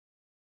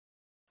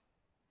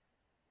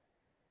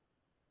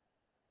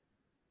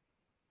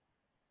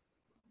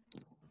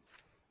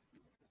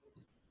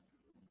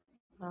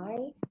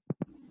Hi.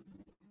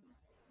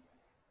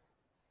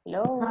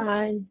 Hello.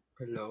 Hi.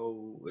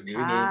 Hello, good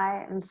evening.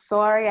 Hi. I'm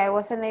sorry I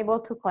wasn't able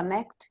to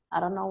connect.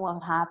 I don't know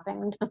what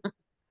happened,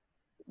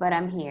 but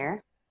I'm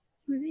here.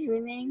 Good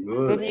evening.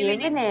 Good. Good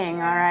evening.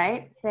 All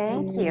right.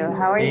 Thank you. Good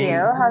How are you?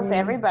 evening. How's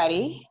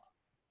everybody?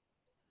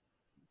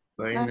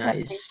 Very Okay.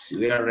 nice.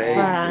 We are ready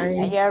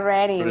Fine. You're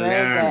ready. to Very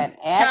learn. good.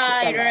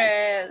 Excellent.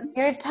 Tired.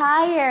 You're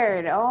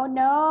tired. Oh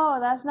no,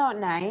 that's not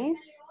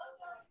nice.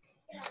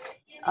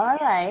 All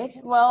right.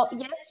 Well,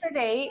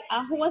 yesterday,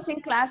 who was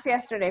in class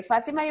yesterday?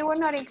 Fatima, you were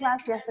not in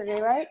class yesterday,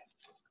 right?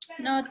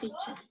 No,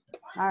 teacher.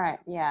 All right.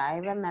 Yeah, I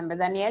remember.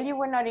 Danielle, you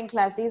were not in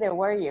class either,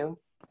 were you?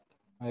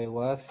 I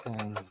was,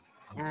 and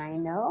I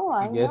know.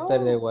 I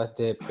yesterday know. was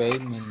the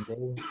payment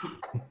day.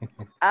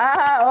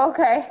 Ah,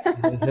 okay.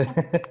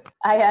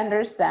 I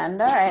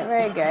understand. All right,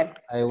 very good.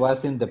 I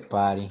was in the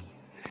party.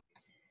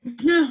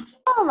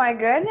 Oh my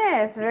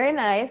goodness, very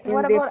nice. In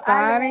What the about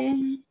Ale?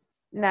 party.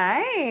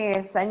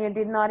 Nice. And you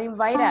did not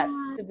invite us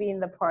to be in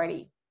the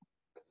party.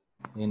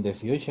 In the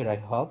future, I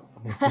hope.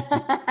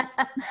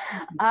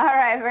 All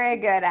right, very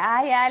good.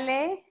 Hi,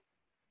 Ale.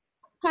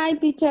 Hi,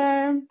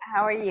 teacher.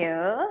 How are you?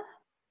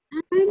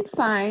 I'm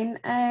fine.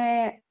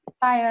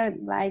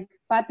 Tired like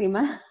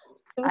Fatima.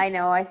 I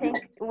know. I think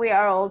we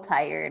are all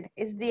tired.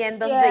 It's the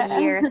end of the Yeah,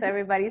 year, so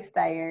everybody's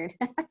tired.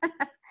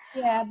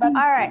 yeah, but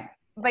All right,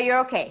 but you're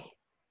okay.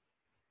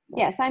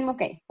 yes, I'm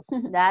okay.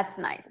 That's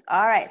nice.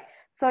 All right.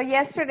 So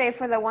yesterday,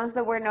 for the ones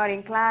that were not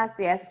in class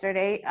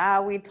yesterday,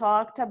 we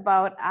talked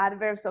about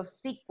adverbs of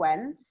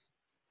sequence.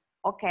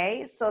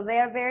 Okay, so they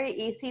are very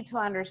easy to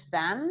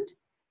understand.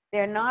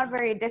 They're not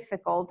very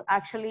difficult.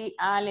 Actually,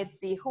 let's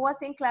see, who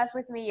was in class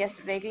with me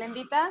yesterday?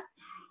 Glendita,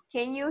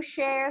 can you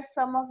share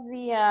some of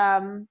the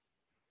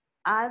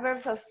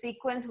adverbs of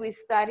sequence we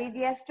studied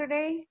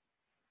yesterday?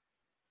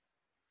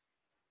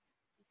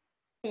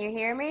 Can you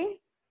hear me?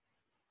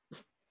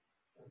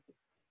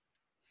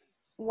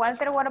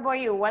 Walter, what about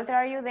you? Walter,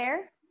 are you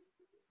there?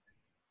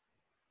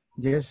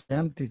 Yes, I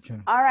am,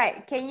 teacher. All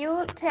right, can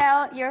you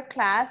tell your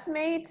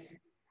classmates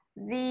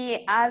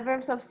the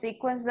adverbs of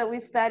sequence that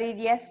we studied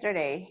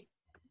yesterday?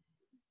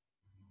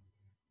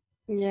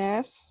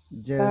 Yes.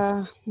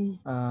 Yes.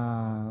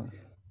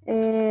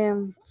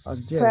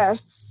 Yes.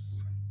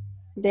 First.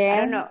 I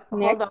don't Then know.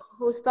 Hold on. next.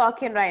 Who's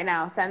talking right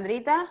now?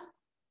 Sandrita?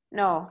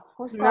 No.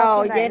 Who's No,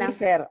 talking right now?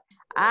 Jennifer.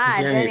 Ah,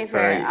 Jennifer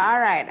Jennifer. All is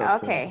right.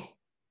 talking. Okay.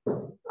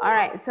 All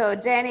right. So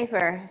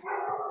Jennifer,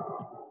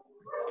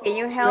 can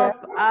you Yes.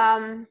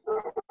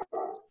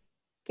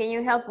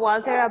 help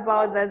Walter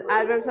about the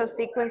adverbs of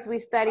sequence we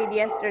studied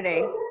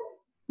yesterday?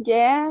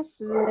 Yes.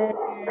 The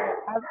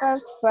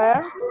others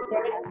first.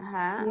 Then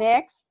Uh-huh.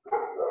 next.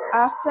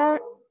 After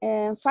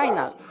and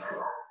final.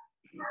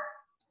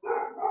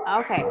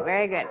 Okay,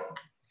 very good.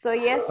 So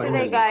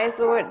yesterday, Finally. guys,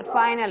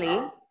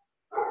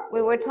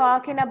 we were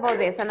talking about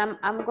this, and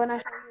I'm gonna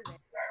show you this.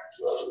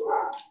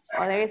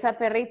 Oh, there is a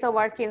perrito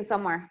barking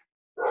somewhere.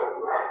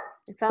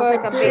 It sounds For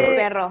like a do big it.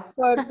 perro.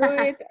 For do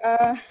it.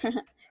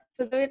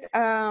 To do it.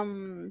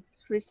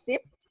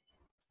 Receipt.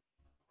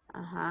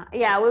 Uh-huh.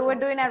 Yeah, we were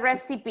doing a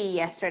recipe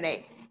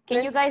yesterday.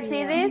 Can you guys Recipe.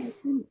 see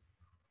this?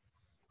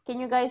 Can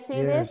you guys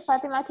see this? Yes.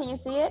 Fatima, can you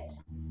see it?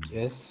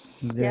 Yes.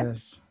 Yes.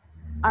 Yes.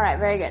 All right,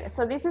 very good.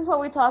 So this is what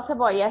we talked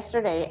about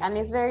yesterday, and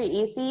it's very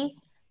easy.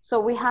 So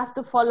we have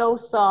to follow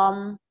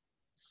some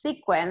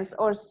sequence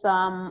or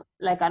some,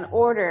 like an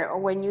order, or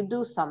when you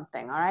do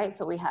something, all right?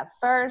 So we have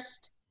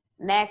first,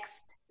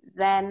 next,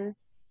 then,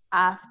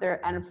 after,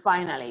 and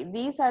finally.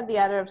 These are the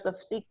adverbs of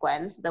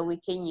sequence that we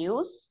can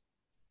use.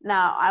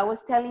 Now, I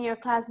was telling your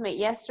classmate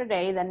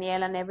yesterday,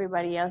 Danielle and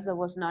everybody else that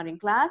was not in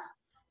class,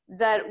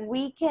 that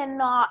we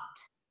cannot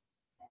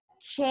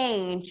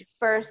change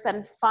first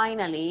and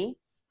finally,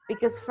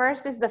 because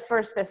first is the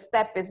first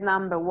step, is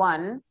number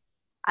one,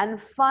 and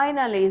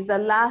finally is the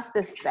last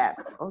step,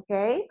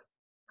 okay?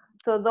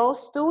 So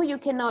those two, you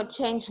cannot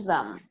change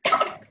them,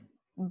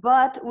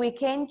 but we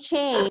can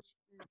change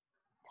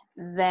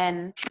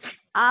then,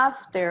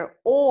 after,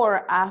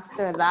 or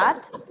after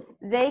that.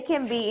 They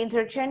can be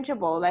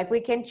interchangeable, like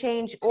we can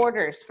change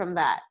orders from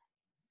that.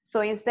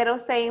 So instead of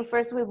saying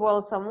first we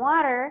boil some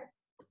water,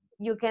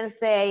 you can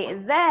say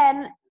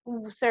then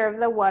serve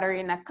the water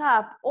in a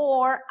cup,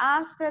 or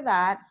after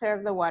that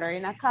serve the water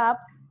in a cup,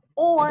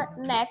 or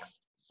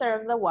next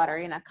serve the water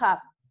in a cup.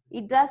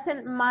 It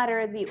doesn't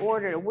matter the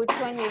order, which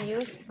one you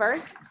use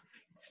first.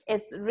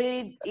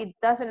 It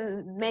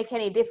doesn't make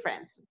any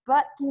difference,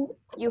 but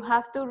you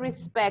have to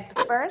respect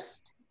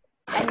first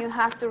and you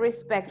have to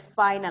respect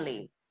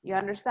finally. You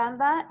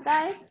understand that,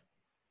 guys?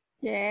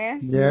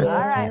 Yes. Yes,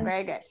 All right, teacher.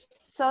 very good.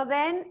 So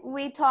then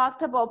we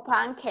talked about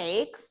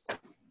pancakes.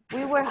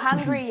 We were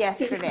hungry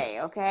yesterday,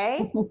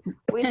 okay?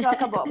 We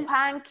talked about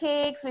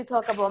pancakes, we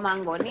talked about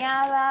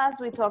mangoneadas,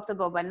 we talked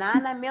about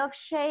banana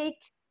milkshake,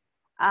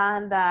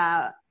 and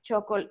like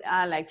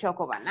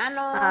choco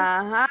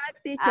bananos.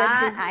 Teacher,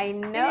 did you I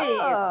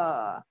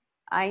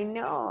eat?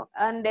 know.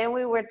 And then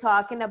we were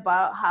talking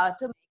about how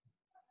to make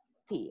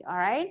tea, all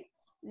right?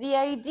 The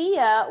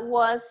idea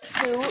was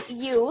to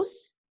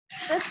use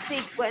the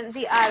sequence,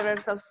 the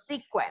adverbs of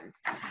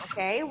sequence,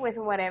 okay, with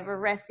whatever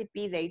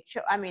recipe they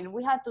chose. I mean,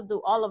 we had to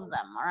do all of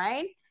them, all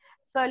right?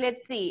 So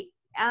let's see.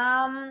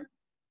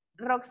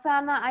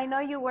 Roxana, I know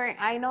you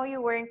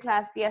were in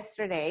class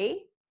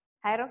yesterday.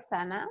 Hi,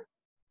 Roxana.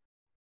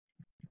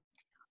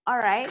 All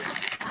right.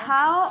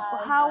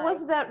 How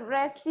was the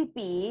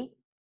recipe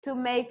to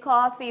make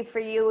coffee for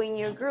you in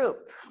your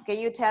group? Can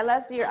you tell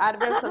us your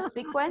adverbs of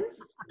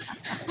sequence?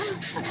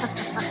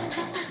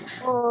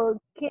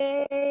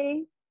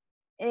 Okay.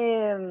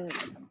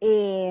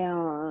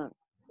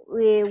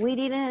 We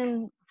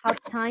didn't have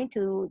time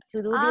to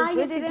do this You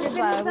recipe, didn't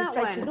but I finish will that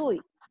try one. to do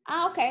it.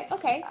 Okay,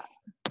 okay.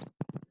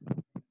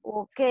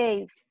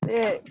 Okay.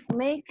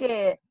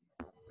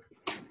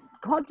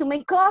 How to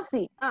make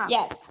coffee?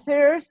 Yes.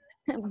 First,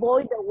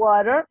 boil the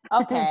water.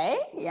 Okay,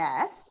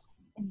 yes.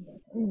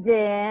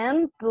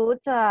 Then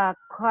put a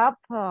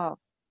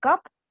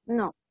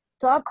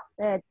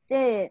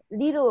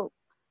little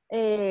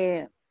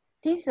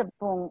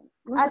teaspoon.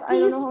 A I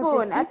don't know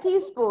how to say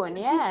teaspoon,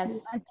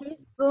 yes. a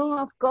teaspoon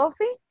of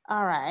coffee.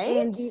 All right.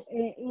 And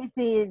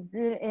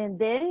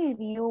then if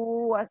you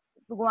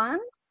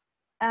want,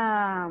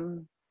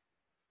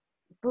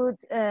 put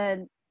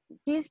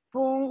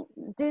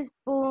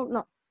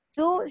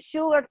two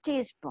sugar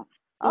teaspoon.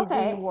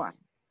 Okay. If you want.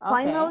 Okay.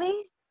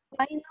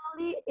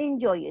 Finally,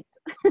 enjoy it.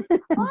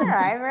 All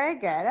right, very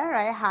good. All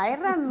right. Hi,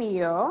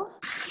 Ramiro.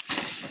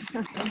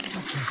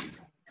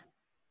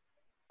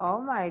 Oh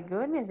my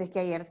goodness, es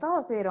que ayer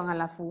todos se dieron a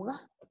la fuga.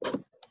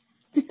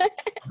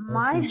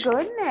 My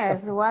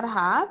goodness, what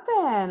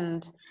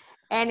happened?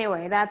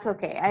 Anyway, that's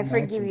okay. I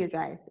forgive you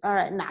guys. All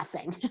right,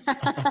 nothing.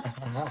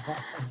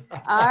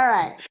 All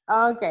right,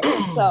 okay.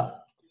 So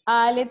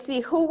let's see,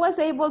 who was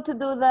able to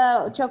do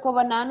the choco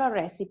banana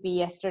recipe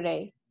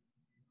yesterday?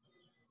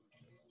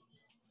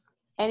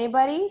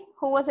 Anybody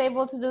who was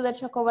able to do the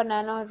choco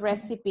banana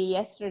recipe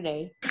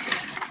yesterday?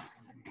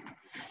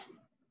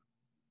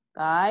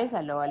 Guys,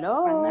 hello,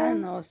 hello.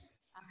 Bananos.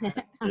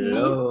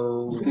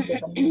 Hello.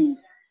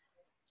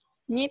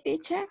 Me,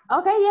 teacher?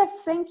 Okay,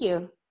 yes, thank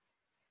you.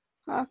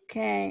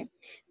 Okay.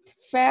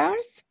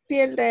 First,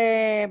 peel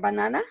the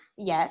banana.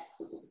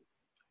 Yes.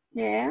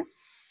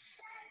 Yes.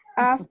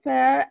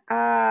 After,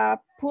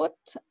 put,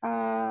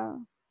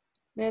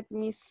 let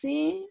me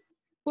see.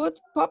 Put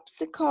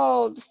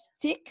popsicle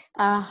stick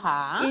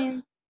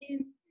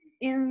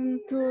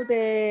into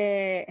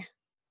the,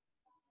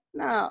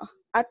 no,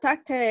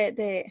 attack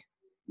the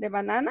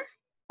banana.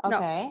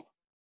 Okay.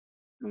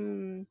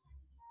 No.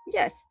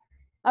 Yes.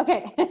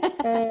 Okay.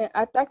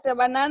 Attack the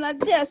banana.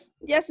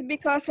 Yes,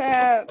 because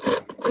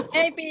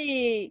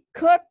maybe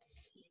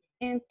cuts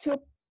into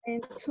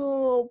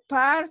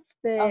parts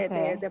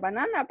the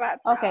banana, but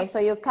okay, so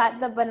you cut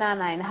the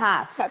banana in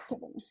half. Cut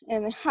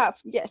in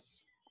half,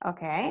 yes.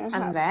 Okay,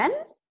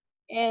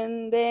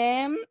 and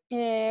then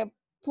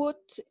put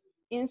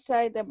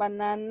inside the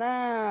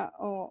banana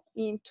or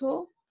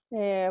into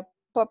the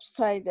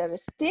popsicle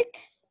stick.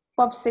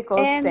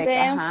 And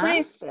then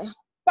freeze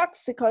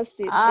popsicle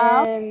stick.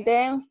 And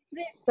then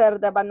freeze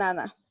the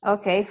bananas.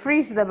 Okay,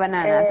 freeze the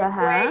bananas.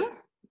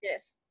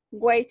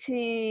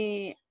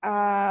 Waiting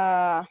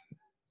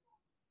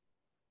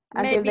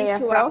until they are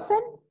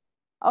frozen?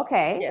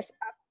 Okay. Yes,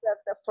 after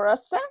the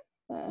frozen.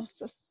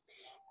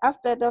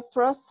 After the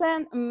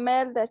frozen,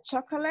 melt the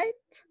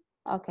chocolate.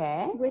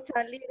 Okay. With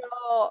a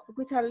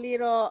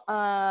little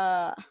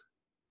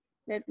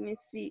let me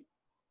see,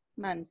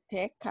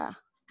 manteca.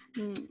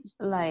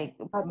 Like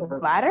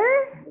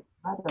butter?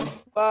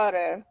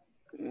 Butter.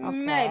 Okay.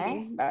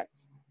 Maybe, but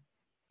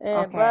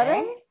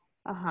okay.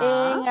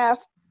 Butter.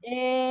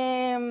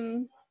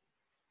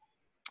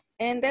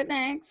 And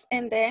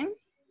then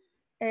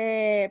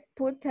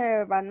put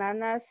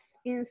bananas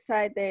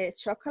inside the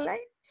chocolate.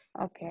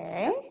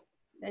 Okay. Yes,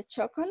 the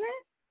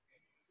chocolate.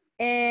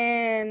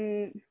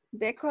 And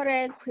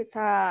decorate with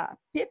a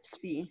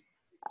Pepsi.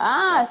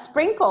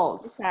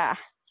 Sprinkles.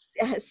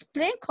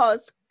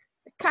 Sprinkles,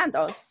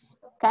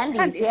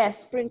 candies,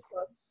 yes.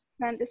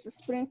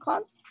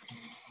 Sprinkles.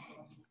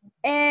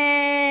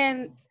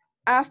 And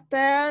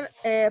after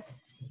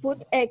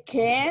put a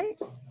can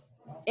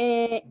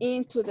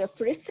into the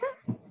freezer.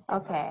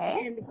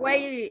 Okay.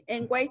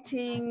 And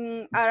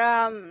waiting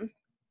around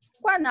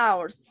 1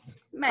 hour,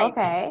 maybe.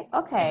 Okay.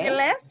 Okay. Maybe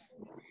less.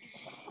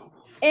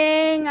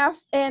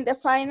 And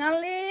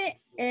finally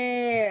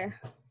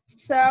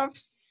serve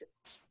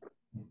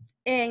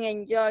and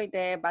enjoy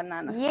the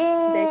banana.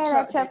 Yeah,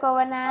 the choco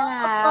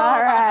banana. All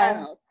right.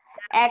 Bananas.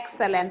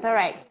 Excellent. All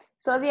right.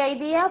 So the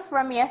idea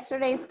from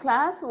yesterday's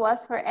class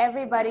was for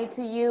everybody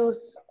to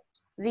use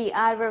the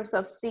adverbs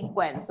of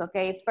sequence,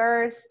 okay?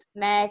 First,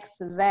 next,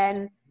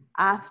 then,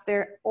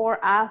 after, or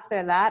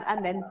after that,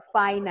 and then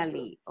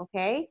finally,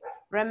 okay?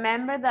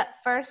 Remember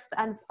that first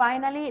and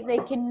finally, they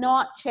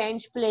cannot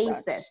change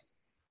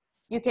places.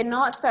 You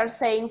cannot start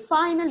saying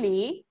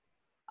finally,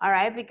 all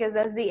right, because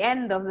that's the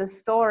end of the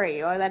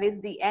story, or that is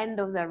the end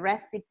of the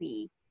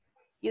recipe.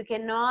 You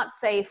cannot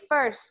say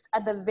first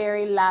at the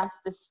very last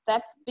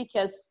step,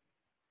 because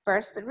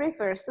first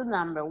refers to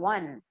number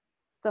one.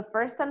 So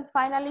first and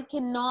finally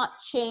cannot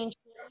change,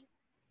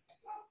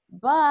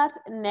 but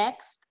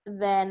next,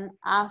 then,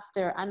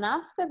 after, and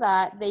after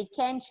that, they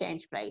can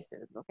change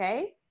places,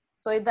 okay?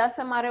 So it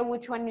doesn't matter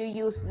which one you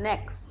use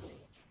next.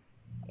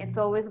 It's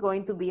always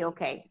going to be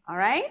okay, all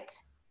right?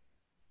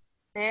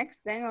 Next,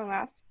 then, or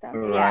after.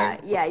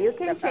 Yeah, you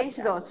can change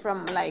those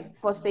from like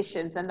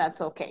positions and that's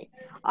okay.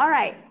 All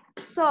right,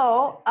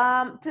 so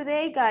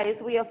today,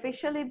 guys, we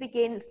officially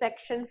begin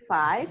section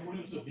 5,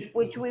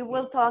 which we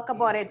will talk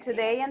about it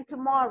today and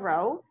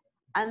tomorrow.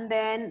 And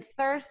then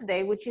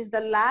Thursday, which is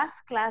the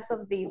last class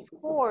of this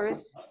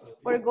course,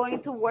 we're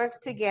going to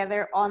work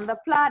together on the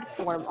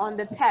platform, on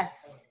the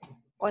test,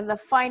 on the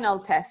final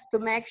test to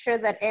make sure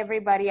that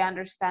everybody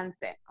understands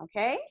it,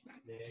 okay?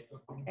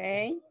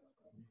 Okay.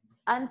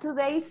 And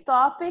today's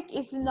topic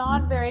is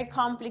not very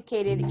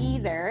complicated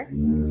either.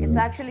 It's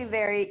actually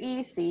very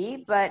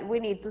easy, but we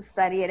need to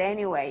study it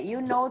anyway.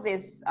 You know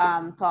this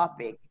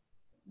topic,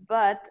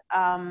 but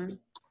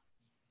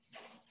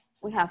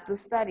we have to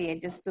study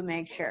it just to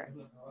make sure.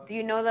 Do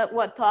you know that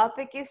what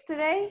topic is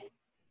today?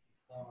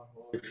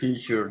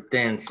 Future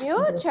tense.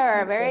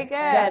 Future, very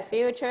good.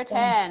 Future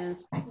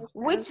tense.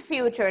 Which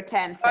future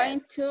tenses?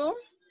 Going to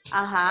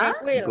Uh-huh.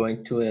 and will.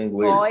 Going to and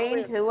will.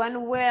 Going to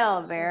and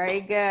will. Very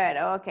good.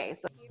 Okay,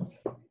 so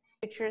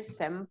future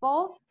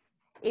simple.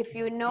 If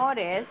you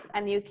notice,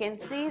 and you can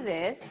see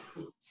this,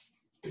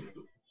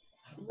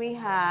 we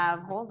have,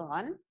 hold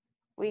on,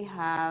 we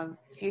have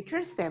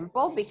future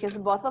simple because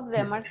both of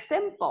them are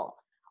simple.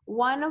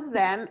 One of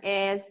them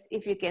is,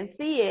 if you can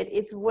see it,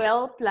 is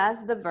will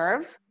plus the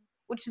verb,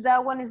 which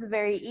that one is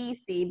very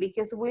easy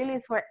because will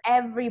is for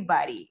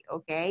everybody,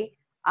 okay?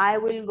 I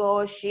will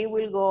go, she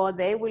will go,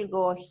 they will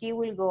go, he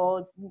will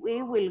go,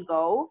 we will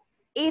go,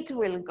 it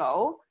will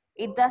go.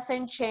 It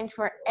doesn't change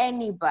for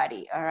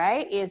anybody, all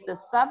right? It's the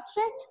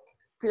subject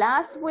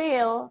plus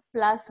will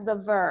plus the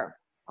verb,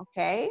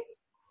 okay?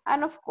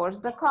 And of course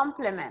the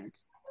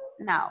complement.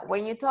 Now,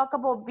 when you talk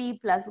about be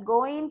plus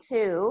going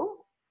to,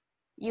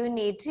 you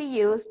need to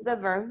use the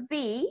verb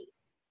be,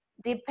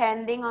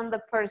 depending on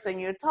the person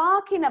you're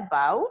talking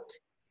about,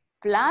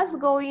 plus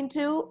going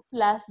to,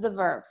 plus the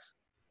verb.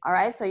 All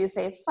right, so you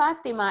say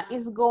Fatima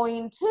is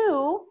going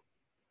to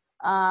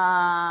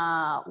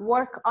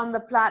work on the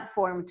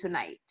platform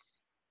tonight,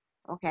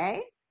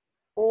 okay?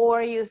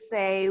 Or you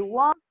say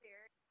Walter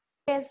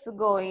is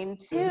going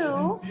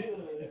to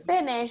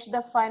finish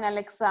the final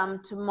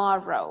exam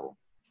tomorrow.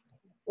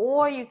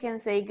 Or you can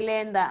say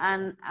Glenda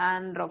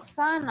and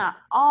Roxana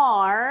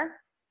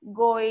are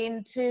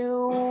going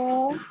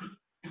to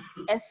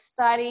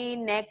study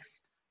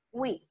next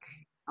week,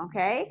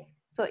 okay?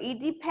 So it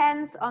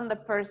depends on the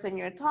person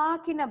you're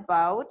talking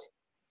about,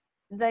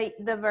 the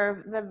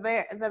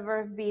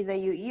verb be that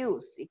you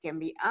use. It can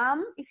be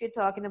if you're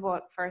talking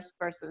about first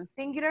person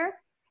singular,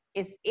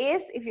 is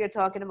if you're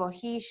talking about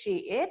he,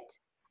 she, it,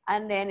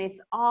 and then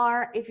it's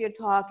are if you're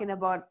talking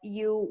about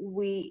you,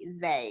 we,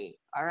 they,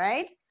 all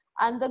right?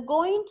 And the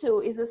going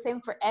to is the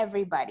same for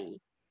everybody,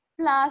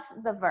 plus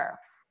the verb,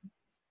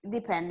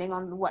 depending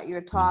on what you're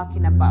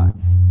talking about.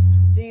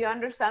 Do you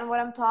understand what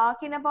I'm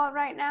talking about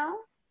right now?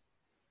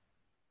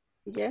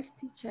 Yes,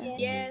 teacher.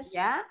 Yes.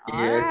 Yeah,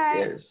 all Yes,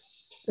 right.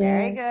 yes.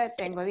 Very good.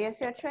 Tengo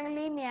 18 en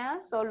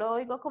línea. Solo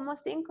oigo como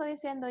 5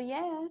 diciendo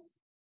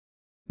yes.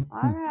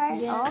 All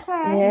right.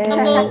 Okay.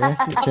 Yes,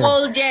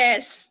 teacher.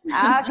 Yes.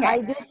 Okay.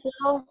 I do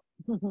so.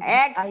 I do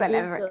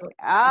Excellent. so.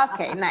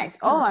 Okay, nice.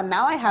 Oh, and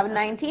now I have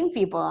 19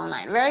 people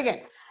online. Very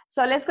good.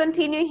 So let's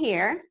continue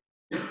here.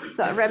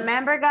 So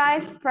remember,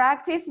 guys,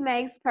 practice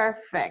makes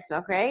perfect.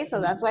 Okay, so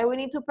that's why we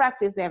need to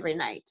practice every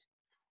night.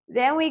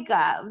 Then we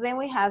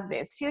have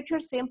this future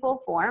simple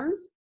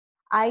forms.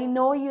 I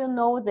know you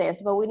know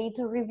this, but we need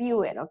to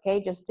review it, okay,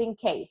 just in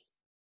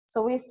case.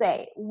 So we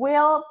say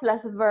will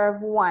plus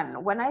verb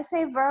 1. When I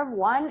say verb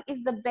 1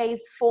 is the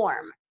base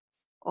form,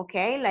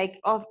 okay, like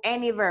of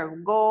any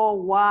verb. Go,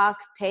 walk,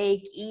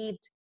 take,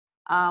 eat,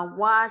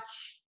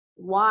 watch,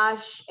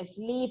 wash,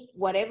 sleep,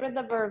 whatever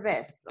the verb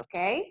is,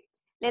 okay?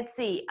 Let's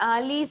see.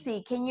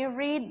 Lizzie, can you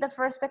read the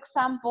first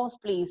examples,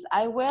 please?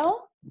 I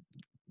will.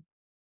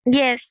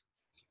 Yes,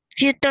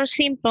 future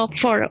simple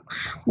for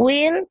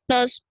will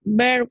plus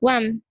verb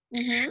 1.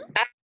 Mm-hmm.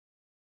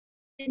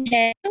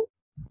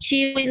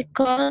 She will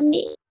call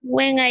me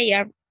when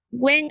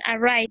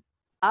arrive.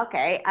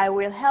 Okay, I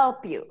will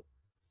help you.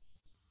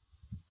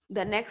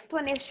 The next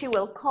one is she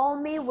will call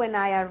me when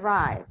I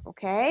arrive.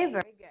 Okay,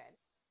 very good.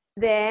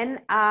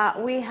 Then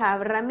we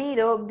have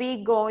Ramiro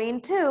be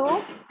going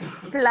to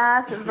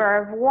plus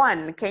verb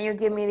 1. Can you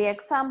give me the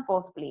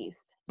examples,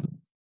 please?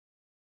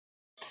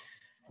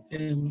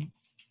 I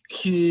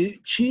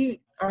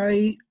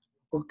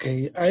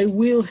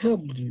will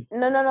help you.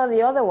 No,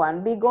 the other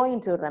one. Be going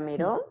to,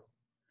 Ramiro.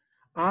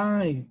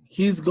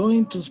 He's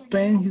going to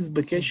spend his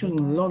vacation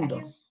in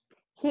London.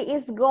 He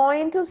is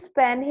going to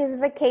spend his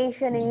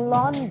vacation in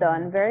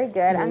London. Very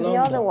good. And the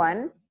other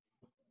one?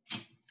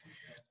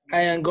 I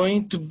am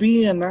going to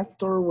be an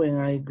actor when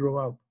I grow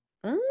up.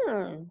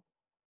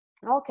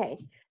 Okay,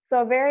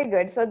 so very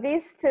good. So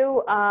these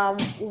two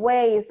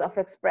ways of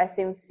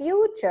expressing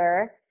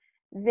future,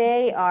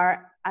 they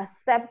are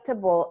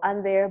acceptable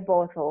and they're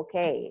both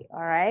okay,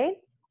 all right?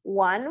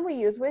 One we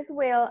use with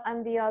will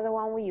and the other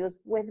one we use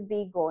with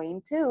be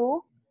going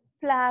to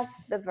plus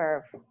the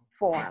verb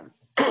form.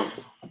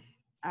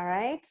 All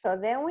right, so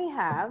then we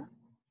have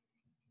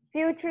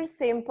future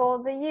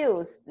simple, the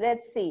use.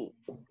 Let's see.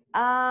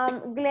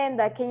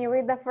 Glenda, can you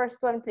read the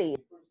first one, please?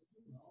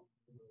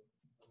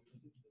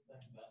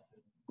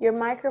 Your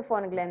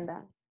microphone,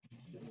 Glenda.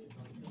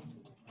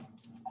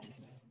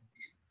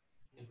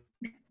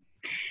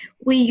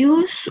 We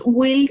use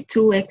will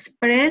to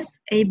express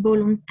a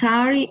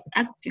voluntary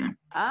action.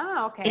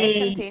 Ah,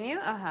 okay, continue.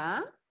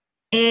 Uh-huh.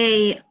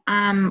 A,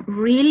 I'm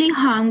really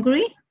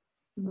hungry.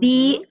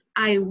 B,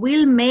 I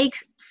will make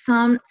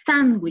some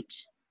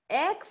sandwich.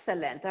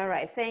 Excellent. All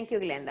right. Thank you,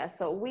 Glenda.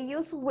 So we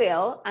use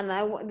will,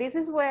 and this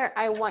is where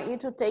I want you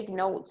to take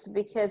notes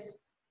because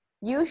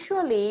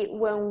usually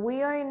when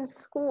we are in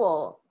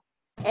school,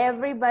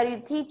 everybody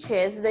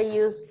teaches the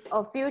use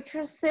of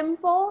future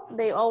simple.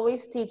 They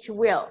always teach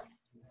will,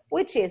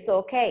 which is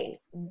okay,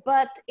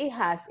 but it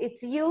has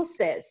its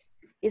uses.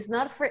 It's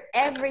not for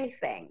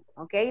everything,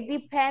 okay?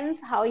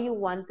 Depends how you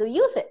want to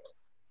use it.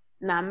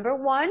 Number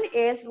one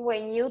is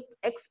when you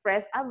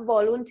express a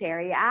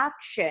voluntary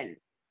action.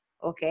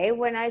 Okay,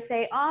 when I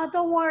say, oh,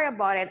 don't worry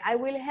about it, I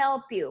will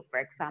help you, for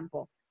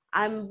example,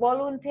 I'm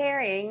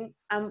volunteering,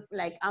 I'm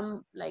like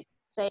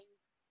saying,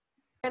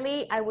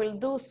 really, I will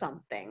do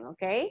something,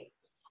 okay?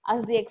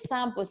 As the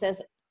example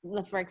says,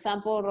 for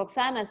example,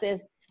 Roxana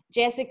says,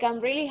 Jessica,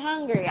 I'm really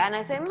hungry. And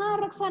I say, no,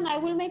 Roxana, I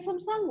will make some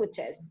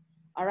sandwiches.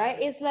 All right,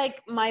 it's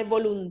like my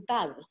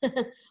voluntad.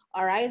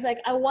 All right, it's like,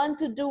 I want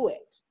to do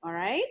it. All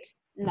right,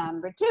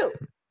 number two.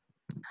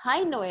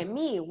 Hi,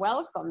 Noemí,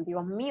 welcome.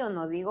 Dios mío,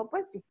 no digo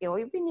pues es que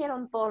hoy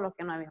vinieron todos los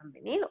que no habían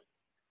venido.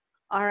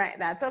 All right,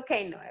 that's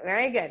okay, Noe.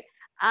 Very good.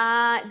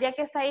 Ya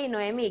que está ahí,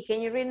 Noemí,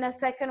 can you read the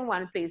second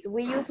one, please?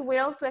 We use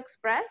will to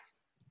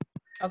express.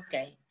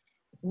 Okay.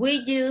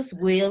 We use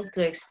will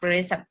to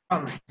express a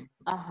promise.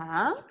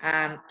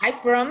 I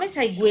promise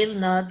I will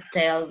not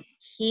tell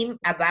him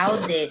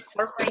about the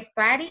surprise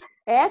party.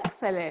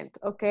 Excellent.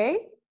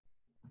 Okay.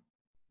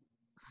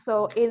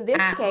 So in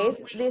this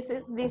case,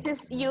 this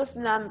is use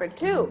number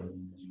two.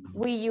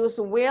 We use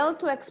will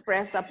to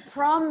express a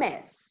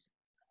promise.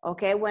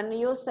 Okay, when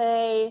you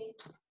say,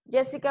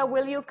 Jessica,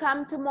 will you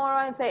come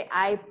tomorrow? And say,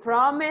 I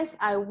promise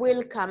I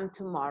will come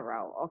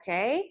tomorrow.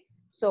 Okay,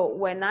 so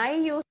when I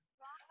use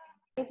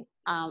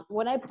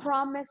when I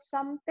promise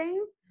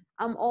something,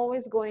 I'm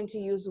always going to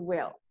use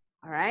will.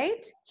 All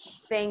right.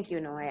 Thank you,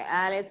 Noe.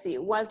 Let's see.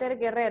 Walter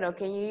Guerrero,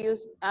 can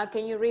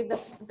you read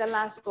the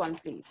last one,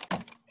 please?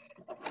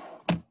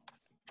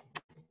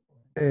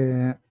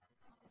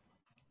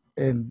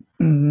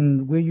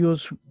 We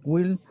use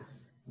will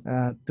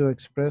to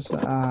express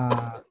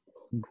a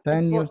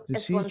spontaneous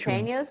decision.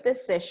 Spontaneous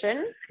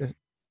decision.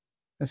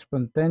 A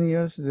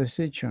spontaneous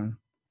decision.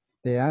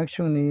 The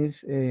action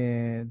is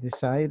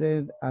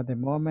decided at the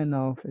moment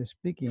of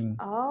speaking.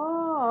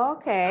 Oh,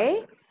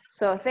 okay.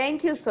 So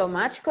thank you so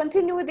much.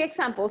 Continue with the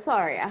example.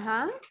 Sorry.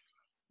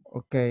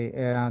 Okay.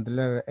 The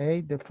letter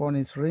A, the phone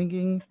is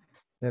ringing.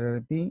 Letter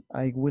B,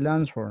 I will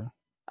answer.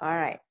 All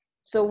right.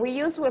 So we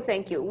use will,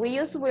 thank you. We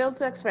use will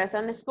to express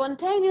a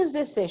spontaneous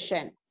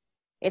decision.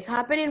 It's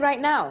happening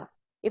right now.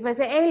 If I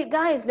say, hey,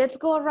 guys, let's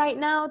go right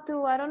now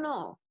to, I don't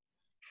know,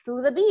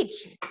 to the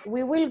beach.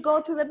 We will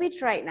go to the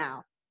beach right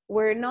now.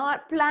 We're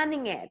not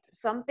planning it.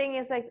 Something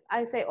is like,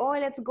 I say, oh,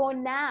 let's go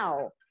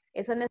now.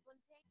 It's a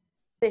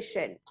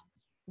decision.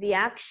 The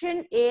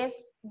action is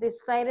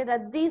decided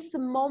at this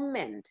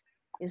moment.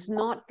 It's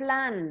not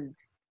planned.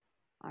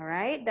 All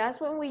right, that's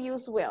when we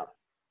use will.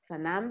 So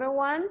number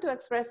one, to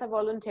express a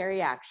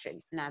voluntary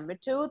action. Number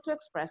two, to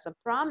express a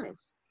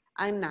promise.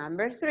 And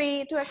number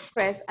three, to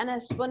express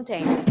a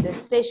spontaneous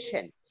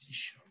decision.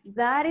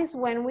 That is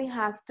when we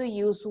have to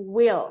use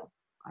will.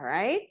 All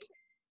right,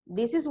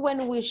 this is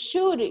when we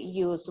should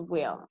use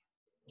will.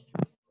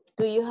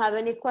 Do you have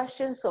any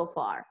questions so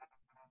far?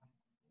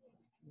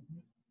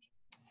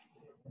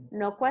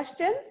 No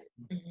questions?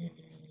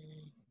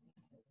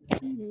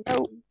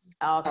 No.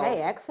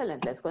 Okay,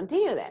 excellent. Let's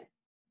continue then.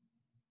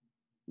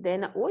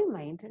 Then, oh,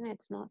 my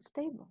internet's not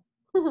stable.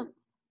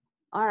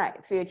 All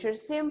right, future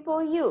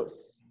simple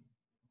use.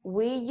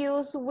 We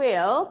use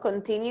will.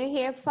 Continue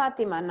here,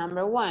 Fatima,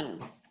 number one.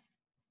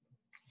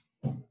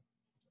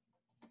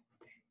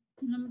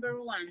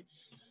 Number one,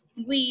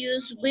 we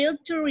use will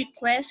to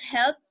request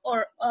help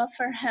or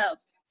offer help.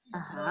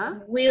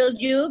 Will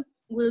you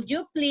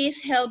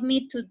please help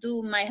me to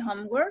do my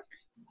homework?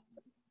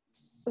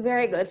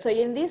 Very good. So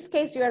in this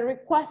case, you are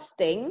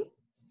requesting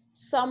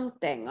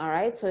something, all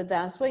right? So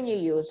that's when you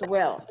use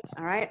will,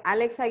 all right?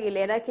 Alex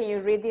Aguilera, can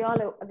you read the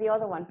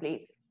other one,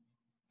 please?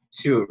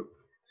 Sure.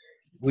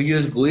 We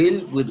use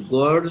will with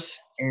words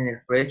and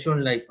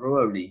expression like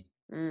probably,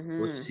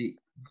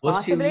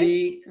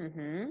 possibly,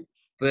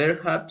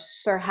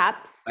 perhaps,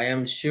 perhaps, I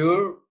am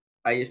sure,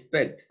 I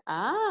expect.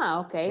 Ah,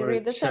 okay. For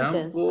Read the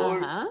sentence.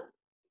 example,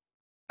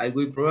 I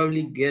will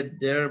probably get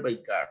there by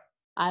car.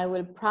 I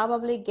will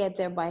probably get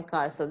there by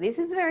car. So this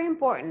is very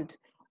important.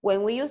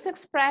 When we use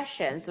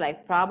expressions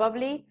like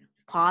probably,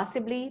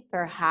 possibly,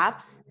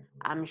 perhaps,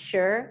 I'm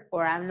sure,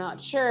 or I'm not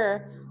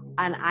sure,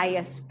 and I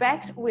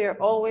expect, we're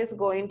always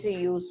going to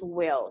use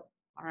will.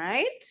 All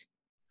right?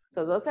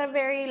 So those are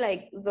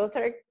those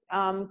are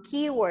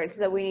keywords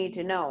that we need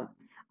to know.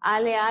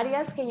 Ale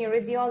Arias, can you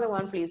read the other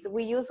one, please?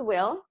 We use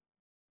will.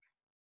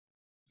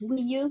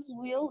 We use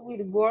will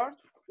with word.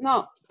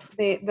 No,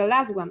 the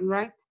last one,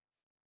 right?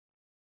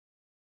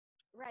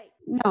 Right.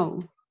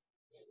 No.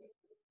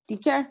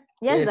 Teacher?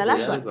 Yes, the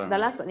last last one. The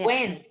last one. Yeah.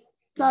 When?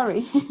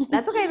 Sorry.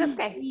 That's okay. That's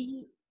okay.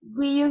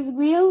 We use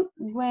will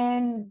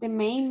when the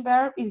main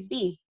verb is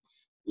be,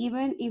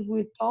 even if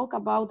we talk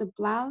about the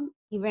planned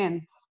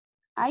event.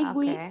 I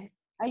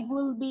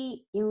will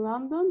be in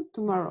London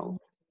tomorrow.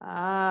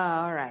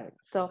 Ah, all right.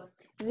 So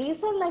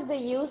these are like the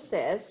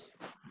uses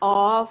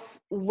of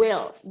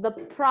will, the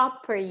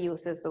proper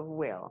uses of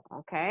will,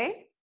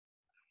 okay?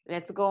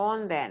 Let's go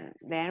on then.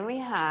 Then we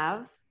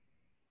have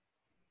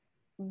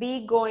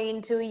be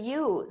going to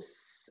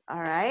use,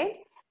 all right?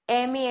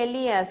 Emmy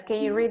Elias,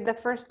 can you read the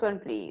first one,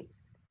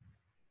 please?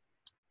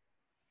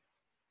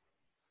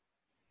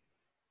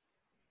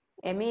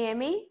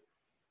 Emmy?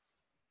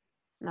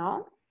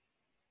 No?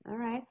 All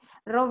right.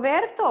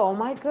 Roberto, oh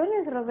my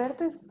goodness,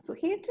 Roberto is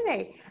here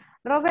today.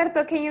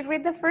 Roberto, can you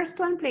read the first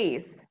one,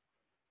 please?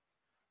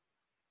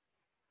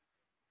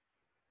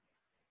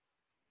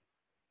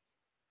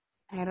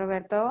 Hi,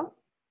 Roberto.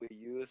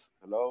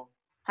 Hello.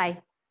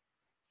 Hi.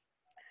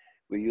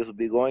 We use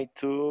be going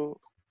to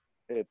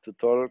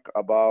talk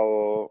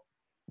about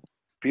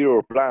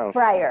prior plans.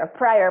 Prior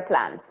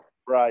plans.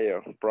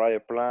 Prior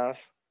plans,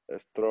 a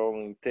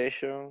strong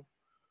intention,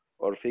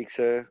 or fixed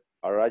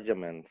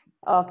arrangement.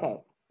 Okay.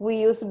 We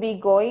use be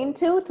going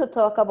to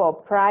talk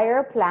about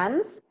prior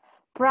plans.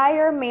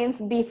 Prior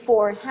means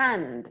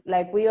beforehand,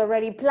 like we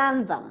already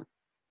planned them.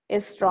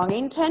 Is strong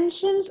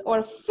intentions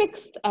or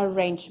fixed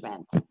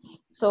arrangements.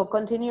 So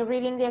continue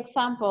reading the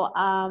example,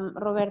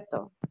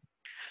 Roberto.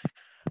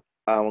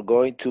 I'm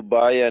going to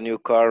buy a new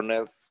car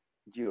next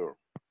year.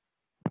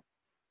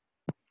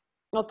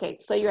 Okay,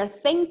 so you're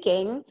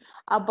thinking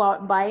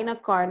about buying a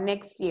car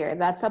next year.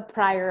 That's a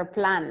prior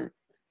plan.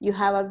 You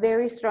have a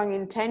very strong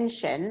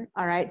intention,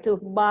 all right, to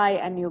buy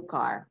a new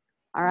car.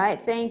 All right,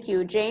 thank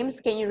you. James,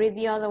 can you read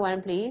the other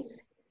one,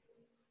 please?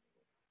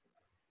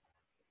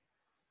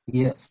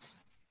 Yes.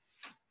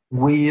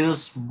 We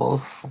use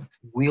both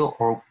will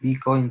or be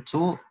going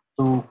to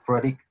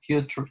predict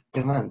future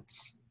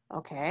events.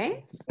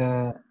 Okay.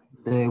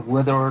 The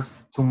weather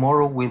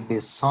tomorrow will be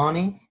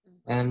sunny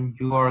and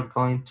you are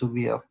going to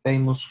be a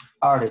famous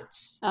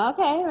artist.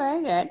 Okay,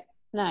 very good.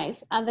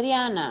 Nice.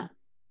 Adriana,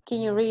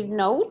 can you read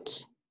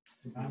note?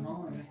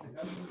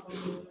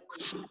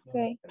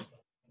 Okay.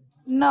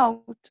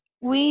 Note,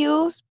 we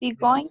use be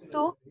going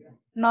to,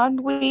 not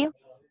will,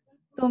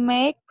 to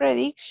make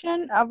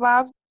prediction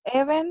about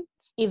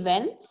events.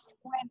 Events?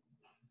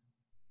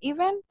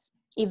 Events.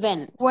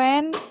 Events.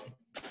 When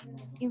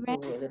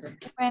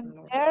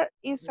there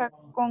is a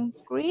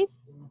concrete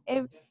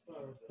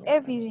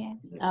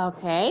evidence.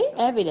 Okay,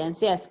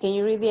 evidence, yes. Can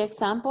you read the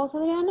examples,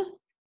 Adriana?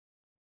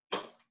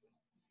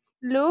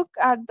 Look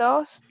at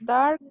those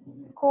dark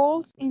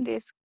clouds in the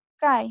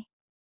sky.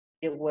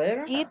 The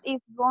weather? It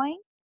is going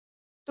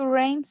to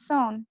rain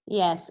soon.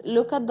 Yes,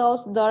 look at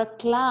those dark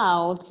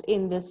clouds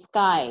in the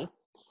sky.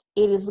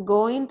 It is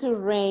going to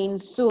rain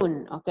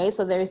soon, okay?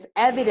 So there is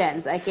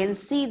evidence. I can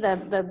see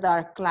the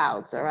dark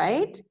clouds, all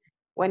right?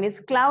 When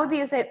it's cloudy,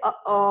 you say,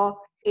 uh-oh,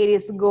 it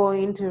is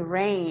going to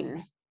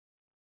rain,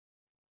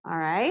 all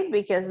right?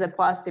 Because the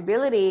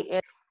possibility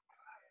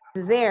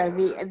is there.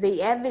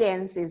 The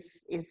evidence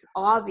is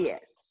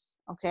obvious,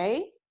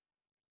 okay?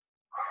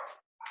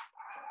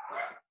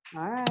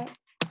 All right.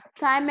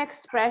 Time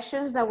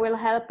expressions that will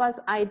help us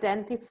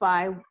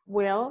identify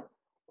will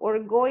or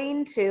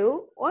going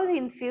to or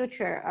in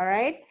future, all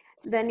right?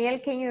 Daniel,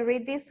 can you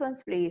read these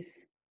ones,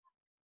 please?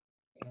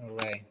 All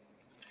right.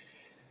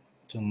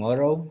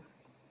 Tomorrow,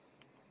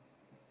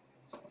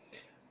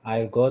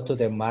 I'll go to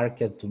the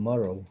market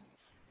tomorrow.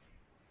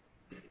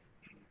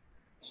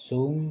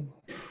 Soon.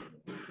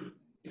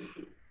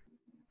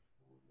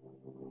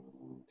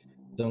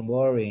 Don't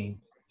worry,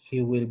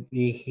 he will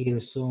be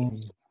here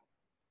soon.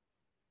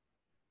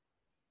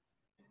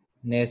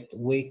 Next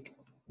week,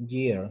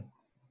 year.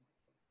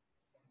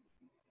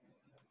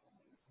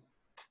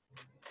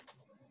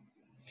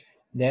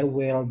 There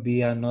will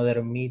be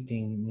another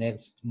meeting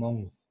next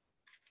month.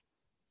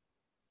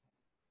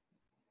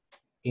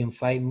 In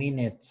 5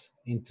 minutes,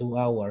 in 2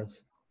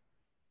 hours.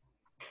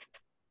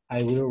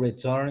 I will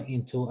return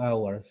in 2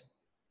 hours.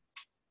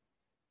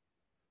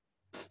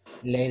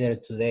 Later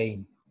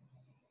today.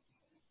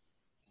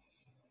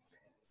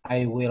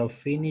 I will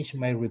finish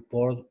my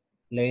report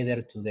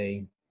later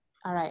today.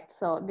 All right,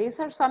 so these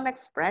are some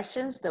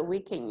expressions that we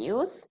can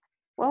use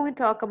when we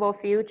talk about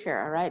future,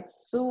 all right?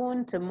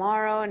 Soon,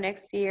 tomorrow,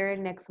 next year,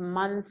 next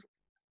month,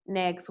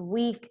 next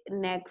week,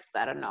 next,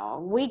 I don't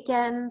know,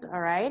 weekend,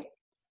 all right?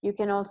 You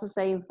can also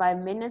say in 5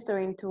 minutes or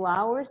in 2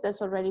 hours,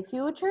 that's already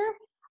future,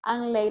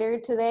 and later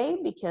today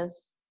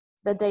because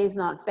the day is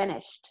not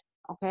finished,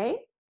 okay?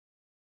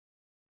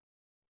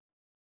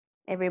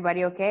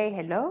 Everybody okay?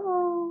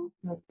 Hello?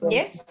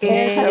 Yes. It's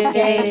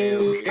okay.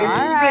 Okay. All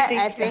right,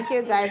 I think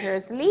you guys are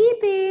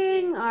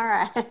sleeping. All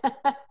right.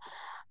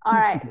 All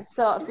right,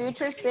 so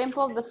future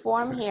simple, the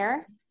form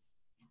here.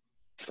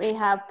 We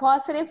have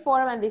positive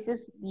form, and this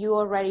is, you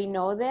already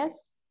know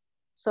this.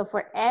 So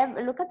for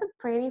every, look at the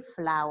pretty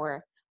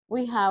flower.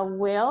 We have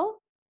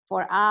will,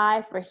 for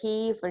I, for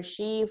he, for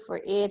she,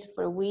 for it,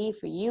 for we,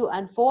 for you,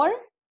 and for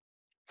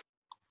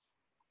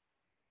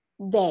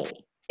they.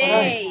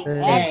 Day.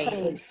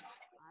 Excellent.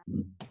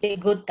 A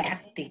good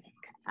tactic.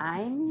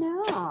 I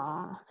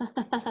know.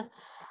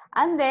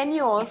 And then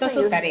you also Eso es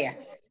su use, tarea.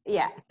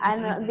 yeah,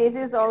 and this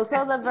is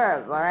also the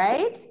verb, all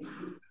right?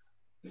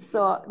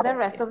 So the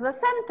rest of the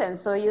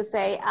sentence. So you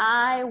say,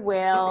 I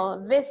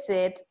will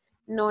visit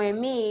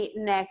Noemi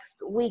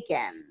next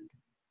weekend.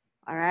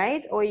 All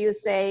right? Or you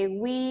say,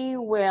 we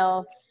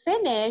will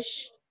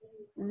finish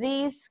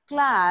this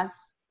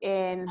class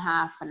in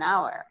half an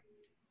hour.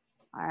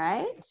 All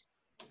right?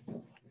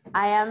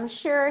 I am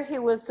sure he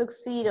will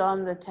succeed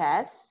on the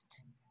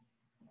test.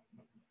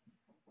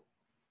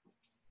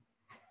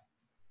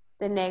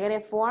 The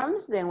negative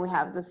forms, then we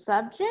have the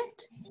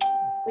subject.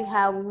 We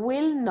have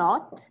will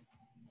not,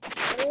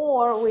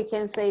 or we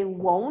can say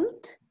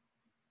won't.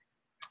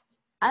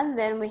 And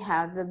then we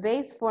have the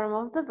base form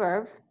of the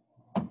verb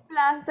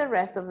plus the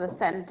rest of the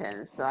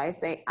sentence. So I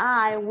say,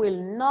 I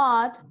will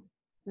not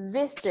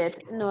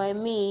visit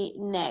Noemi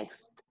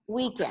next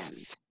weekend.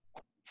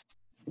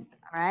 All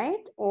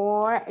right?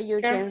 Or you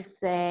can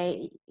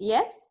say,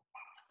 yes?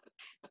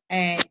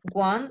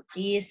 One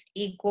is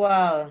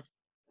equal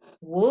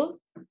would.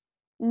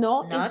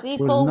 No, Not. it's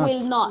equal will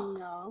not.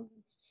 No,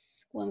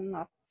 will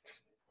not.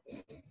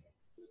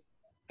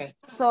 Okay.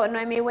 So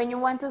Noemi, when you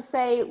want to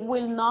say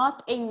will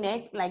not in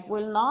next, like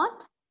will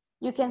not,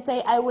 you can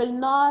say I will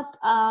not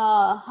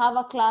have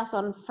a class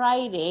on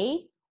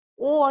Friday,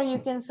 or you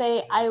can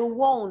say I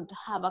won't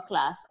have a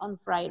class on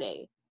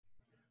Friday.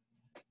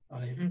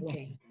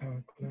 Okay.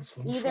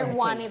 Either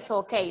one, it's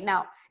okay.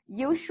 Now,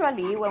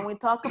 usually when we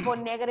talk about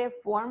negative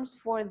forms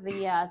for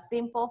the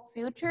simple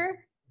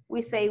future,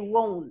 we say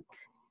won't.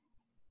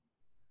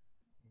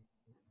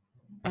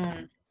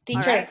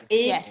 Teacher, right?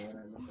 is Yes.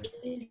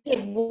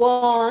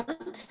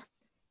 won't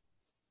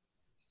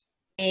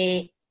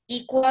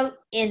equal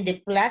in the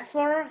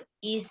platform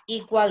is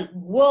equal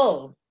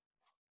will.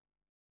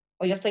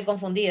 O yo estoy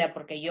confundida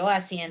porque yo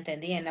así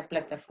entendí en la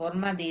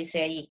plataforma,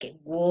 dice ahí que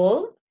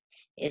will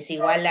es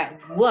igual a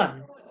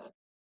won't.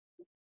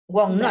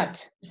 Won't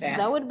not.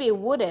 That would be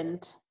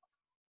wouldn't.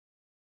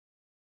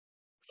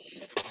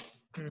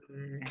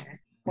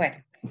 Bueno,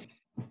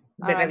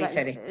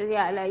 revisaré.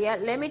 Yeah,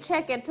 let me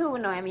check it too,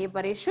 Noemi,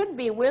 but it should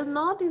be will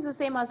not is the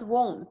same as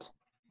won't.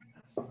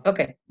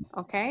 Okay.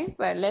 Okay,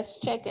 but let's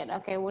check it.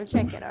 Okay, we'll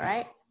check it, all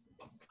right?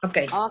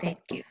 Okay, okay. Thank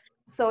you.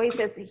 So it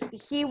says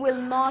he will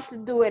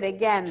not do it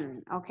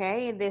again,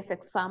 okay, in this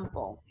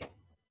example.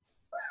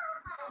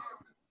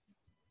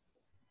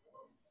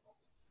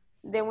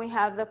 Then we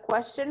have the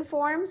question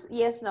forms.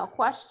 Yes, no,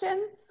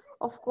 question.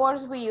 Of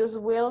course, we use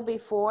will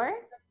before,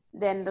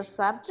 then the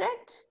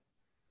subject,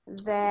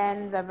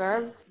 then the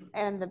verb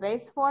and the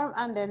base form,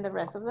 and then the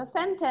rest of the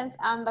sentence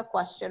and the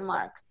question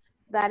mark.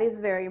 That is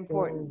very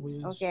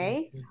important,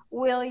 okay?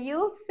 Will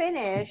you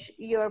finish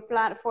your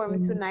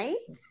platform tonight?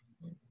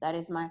 That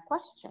is my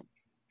question.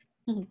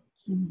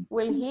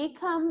 Will he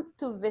come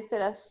to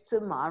visit us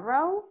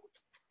tomorrow?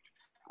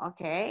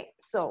 Okay,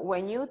 so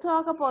when you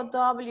talk about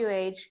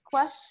WH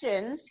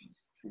questions,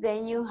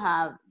 then you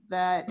have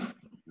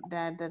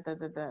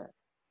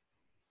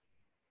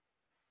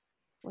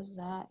what's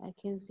that? I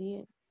can't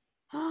see it.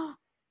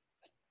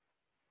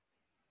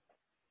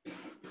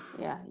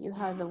 Yeah, you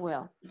have the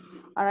will.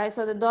 All right,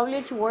 so the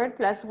WH word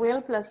plus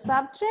will plus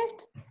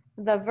subject,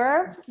 the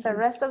verb, the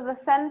rest of the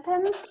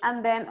sentence,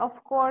 and then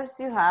of course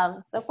you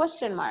have the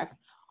question mark.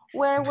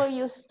 Where will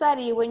you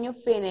study when you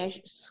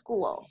finish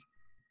school?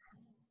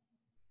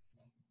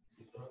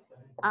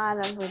 Ah,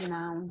 that's with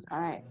nouns. All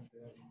right.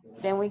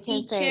 Then we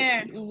can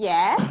say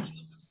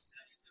yes.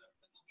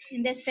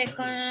 In the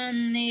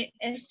second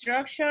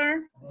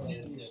structure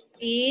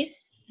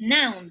is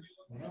noun.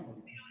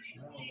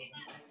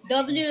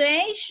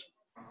 WH.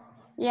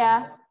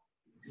 Yeah.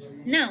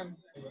 Noun.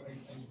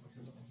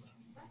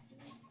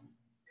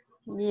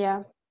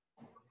 Yeah.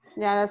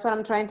 Yeah, that's what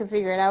I'm trying to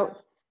figure it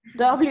out.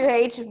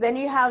 WH, then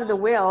you have the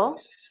will,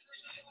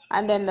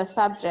 and then the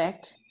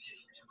subject.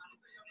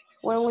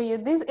 Where will you,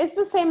 this, it's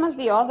the same as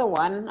the other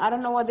one. I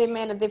don't know what they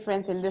made a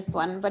difference in this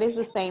one, but it's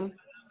the same.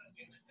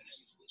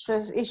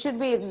 So it should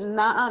be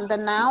not, the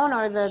noun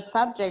or the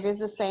subject is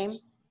the same.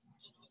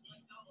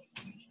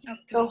 Okay.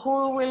 So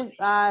who will,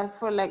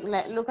 for like,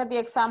 look at the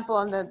example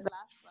on the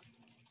last one.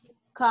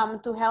 Come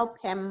to help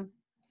him.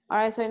 All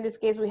right, so in this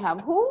case we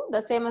have who,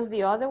 the same as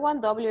the other one,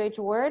 WH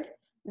word,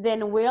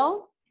 then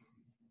will,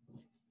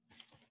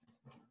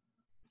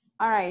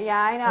 All right, yeah,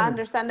 I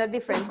understand the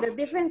difference. The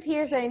difference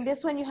here is that in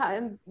this one you have,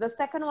 in the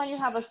second one you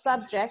have a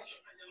subject,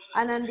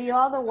 and then the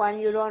other one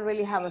you don't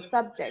really have a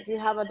subject. You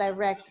have a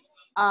direct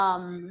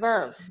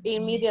verb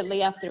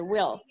immediately after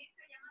will.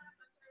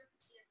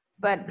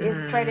 But it's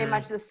pretty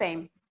much the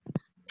same.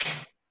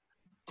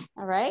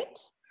 All right?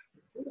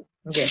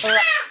 Yes.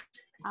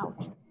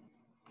 Ouch.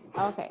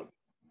 Okay.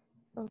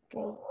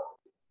 Okay.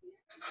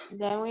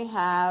 Then we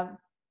have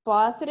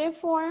positive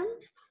form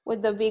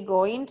with the be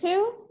going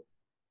to.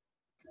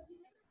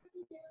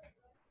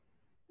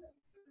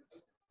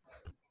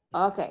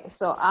 Okay,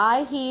 so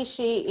I, he,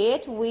 she,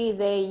 it, we,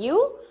 they,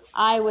 you.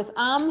 I with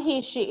he,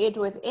 she, it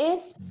with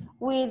is,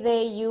 we,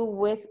 they, you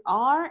with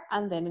are,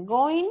 and then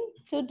going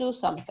to do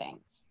something.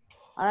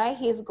 All right,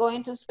 he's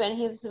going to spend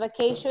his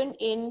vacation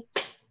in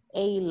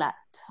Eilat.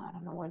 I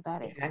don't know where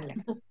that is.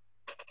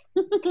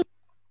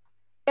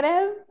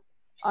 Negative.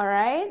 All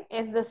right,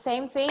 it's the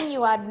same thing.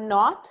 You add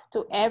not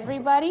to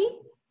everybody.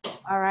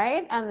 All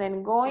right, and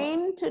then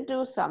going to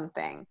do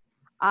something.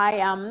 I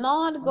am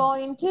not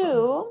going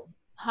to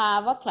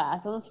have a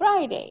class on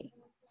Friday.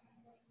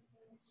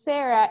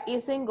 Sarah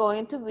isn't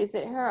going to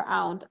visit her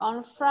aunt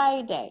on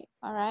Friday.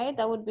 All right,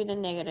 that would be the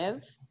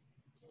negative.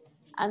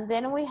 And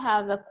then we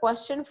have the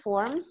question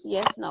forms.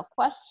 Yes, no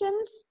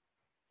questions.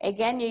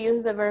 Again, you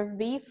use the verb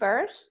be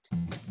first.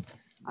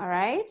 All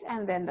right,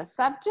 and then the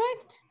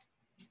subject,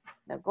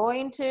 the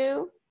going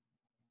to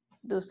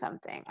do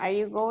something. Are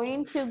you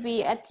going to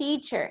be a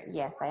teacher?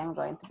 Yes, I am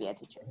going to be a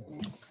teacher.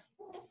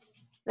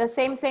 The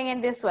same thing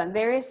in this one.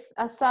 There is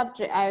a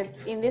subject.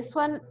 In this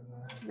one,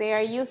 they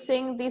are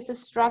using this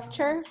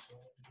structure,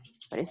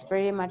 but it's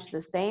pretty much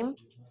the same.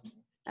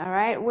 All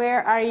right.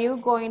 Where are you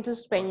going to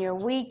spend your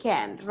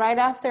weekend? Right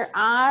after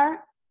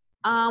are,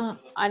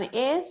 and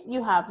is,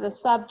 you have the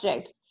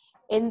subject.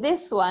 In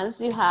this ones,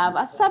 you have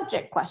a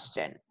subject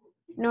question,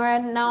 nor a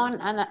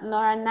noun and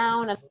a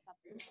noun,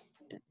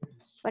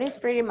 but it's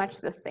pretty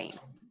much the same.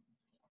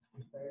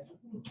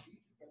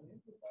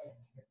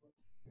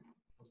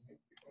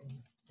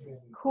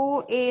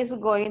 Who is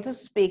going to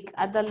speak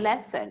at the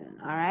lesson?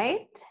 All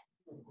right.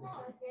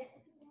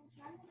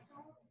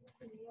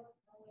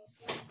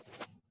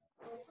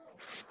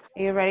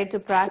 Are you ready to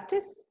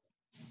practice?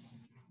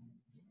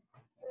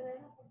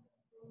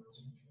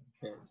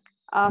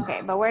 Okay,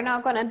 but we're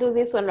not gonna do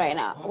this one right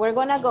now. We're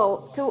gonna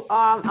go to,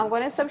 I'm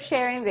gonna stop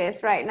sharing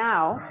this right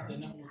now.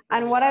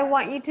 And what I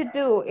want you to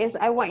do is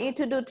I want you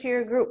to do to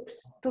your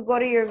groups, to go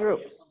to your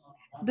groups.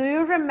 Do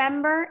you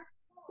remember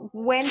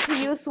when to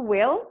use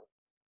will?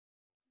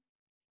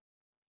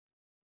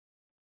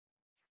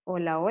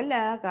 Hola,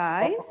 hola,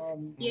 guys.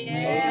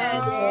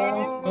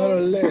 Yes. More or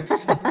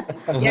less.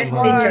 Yes,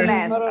 More teacher. or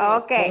less.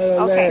 Okay,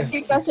 okay.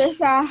 Because it's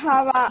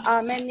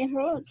have many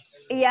rules.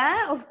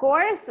 Yeah, of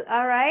course.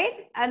 All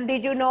right. And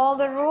did you know all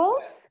the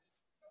rules?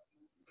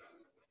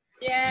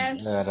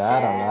 Yes. There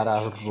are a lot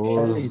of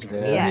rules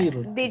there. Yeah.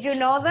 Did you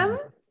know them?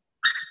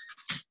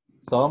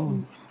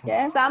 Some.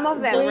 Yes. Some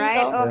of them,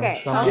 right? Okay.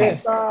 Some Okay.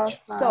 Yes.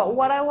 So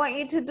what I want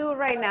you to do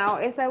right now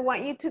is I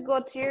want you to go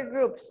to your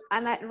groups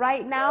and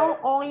right now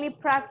only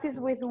practice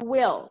with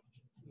will.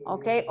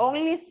 Okay?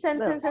 Only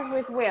sentences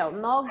with will,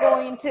 no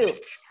going to.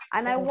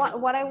 And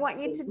what I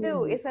want you to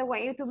do is I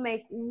want you to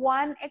make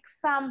one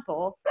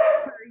example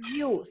per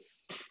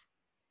use.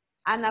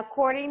 And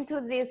according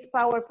to this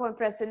PowerPoint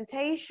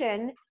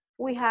presentation,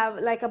 we have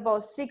like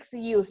about 6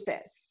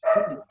 uses.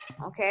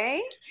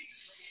 Okay?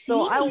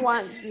 So I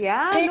want,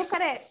 look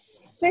at it.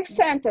 6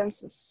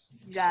 sentences.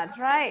 That's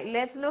right.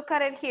 Let's look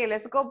at it here.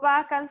 Let's go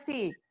back and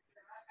see.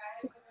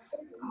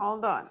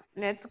 Hold on.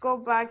 Let's go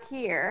back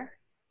here.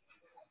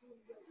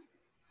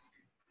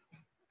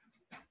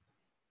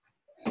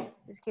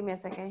 Just give me a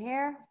second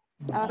here.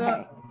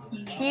 Okay.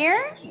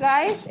 Here,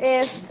 guys,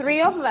 is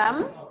 3 of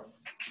them.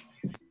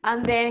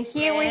 And then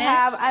here we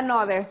have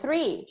another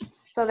 3.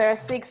 So there are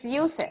 6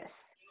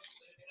 uses.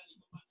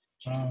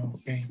 Oh,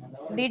 okay.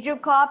 Did you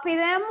copy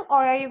them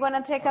or are you going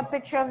to take a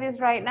picture of this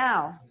right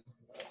now?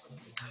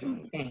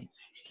 Okay.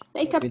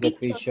 Take a With the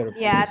picture. picture.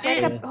 Yeah,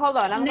 please. hold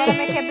on. I'm going to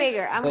make it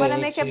bigger. I'm going to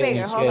make it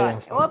bigger. Hold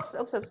on. Oops,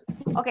 oops, oops.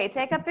 Okay,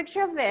 take a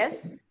picture of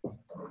this.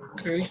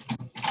 Okay.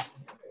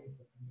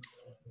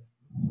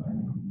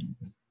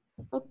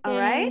 Okay. All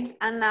right.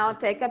 And now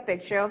take a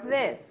picture of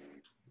this.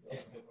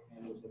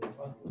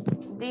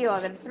 The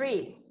other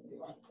 3.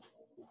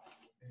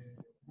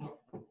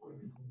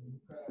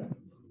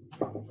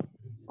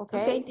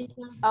 Okay.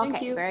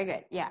 Thank you. Very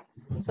good. Yeah.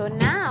 So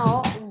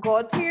now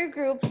go to your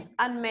groups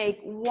and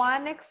make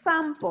one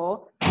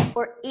example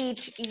for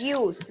each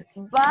use,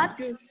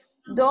 but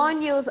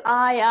don't use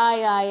I,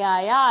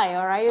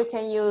 all right? You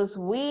can use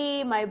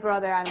we, my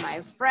brother and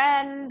my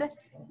friend.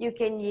 You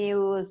can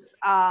use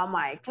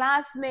my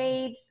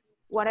classmates,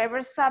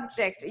 whatever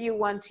subject you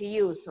want to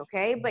use,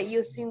 okay? But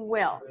using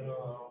will.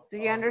 Do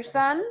you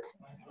understand?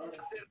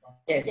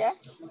 Yes.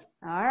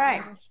 All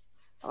right.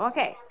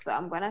 Okay, so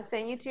I'm gonna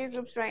send you to your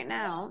groups right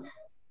now.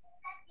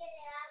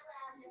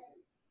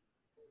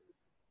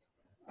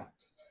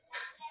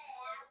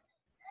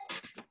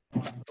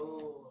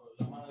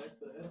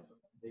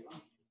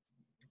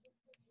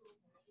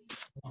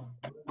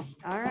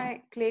 All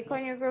right, click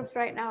on your groups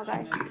right now,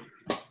 guys.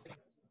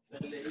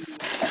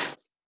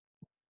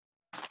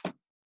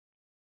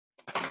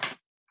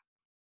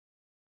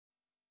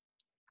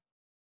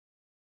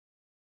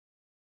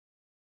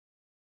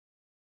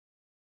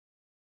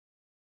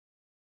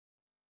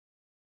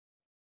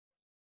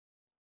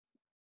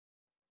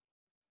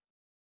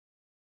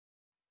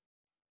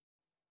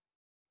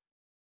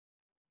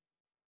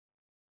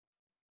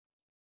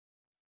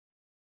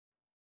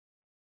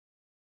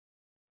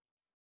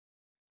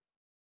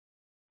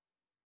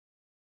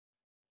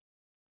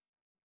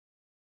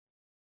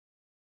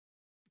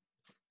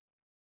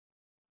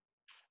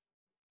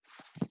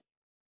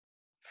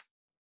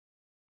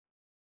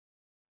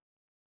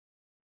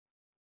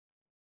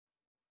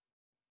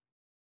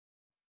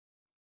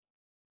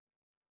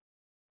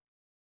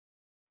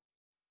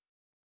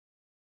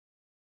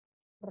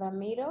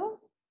 Ramiro,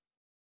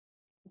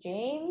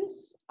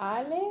 James,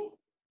 Ale.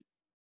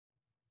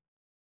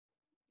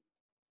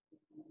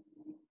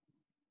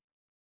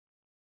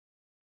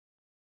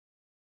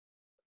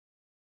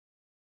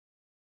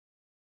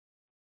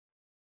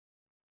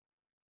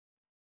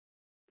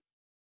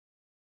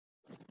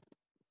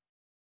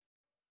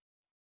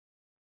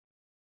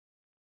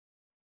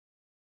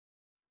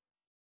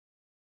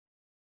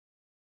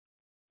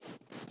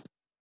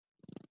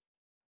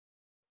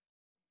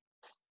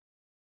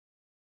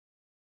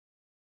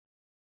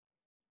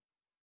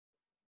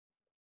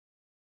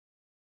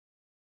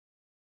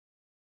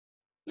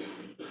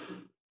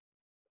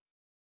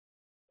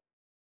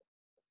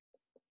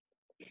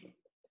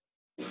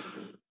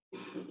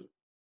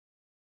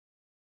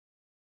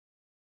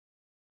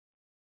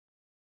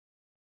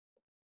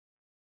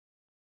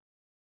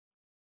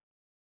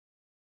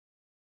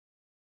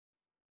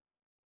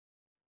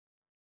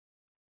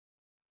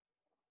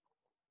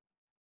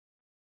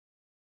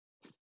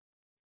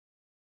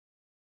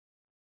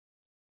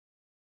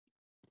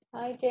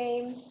 Hi,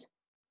 James.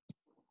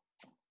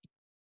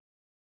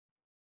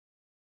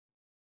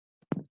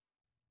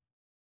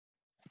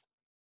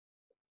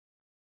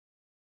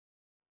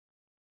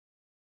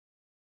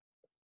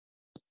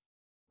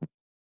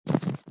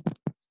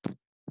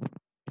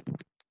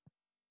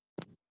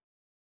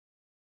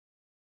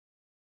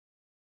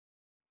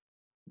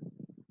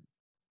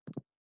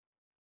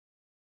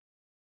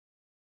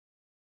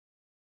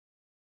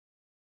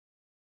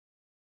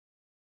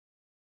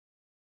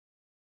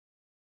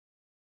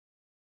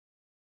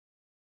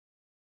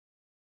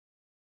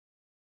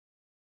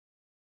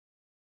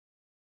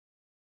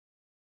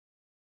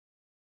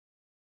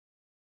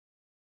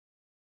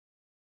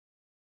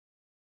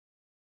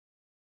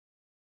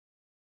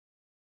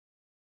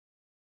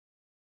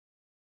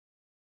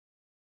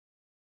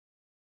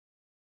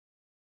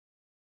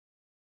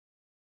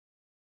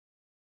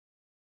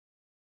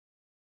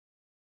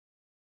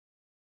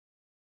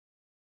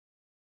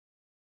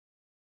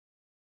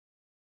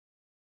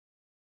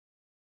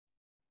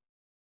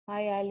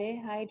 Hi,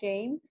 Ale. Hi,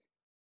 James.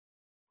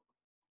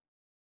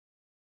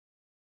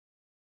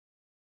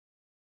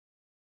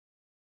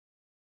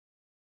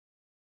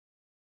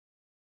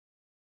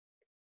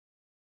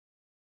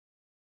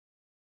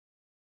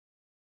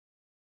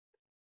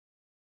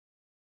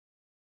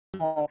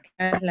 Como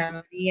la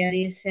María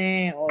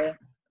dice,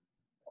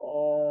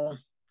 o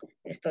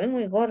estoy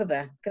muy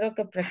gorda. Creo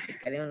que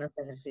practicaré unos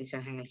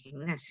ejercicios en el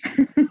gimnasio.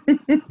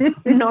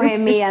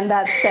 Noemi and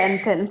that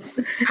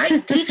sentence. Ay,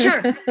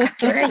 teacher, ¿a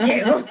qué hora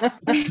llego?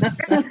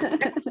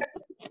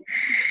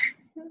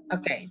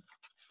 Ok.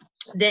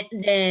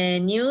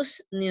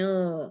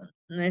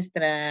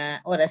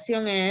 Nuestra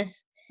oración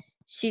es,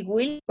 she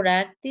will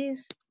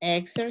practice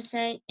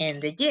exercise in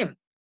the gym.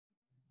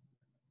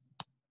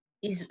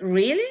 Is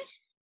really?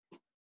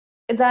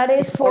 That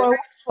is for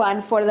which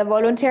one? For the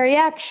voluntary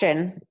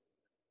action.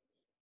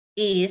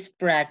 Is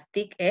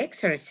practice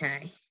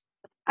exercise.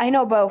 I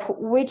know,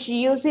 but which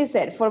use is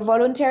it? For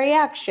voluntary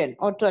action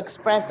or to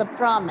express a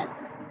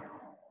promise?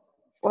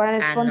 Or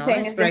an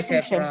spontaneous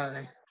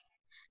decision?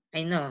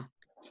 I know.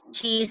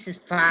 Cheese is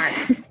fat.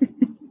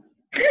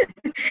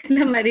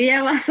 La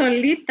María va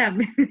solita.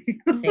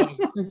 Sí.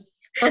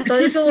 Con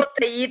todo y su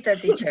botellita,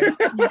 teacher.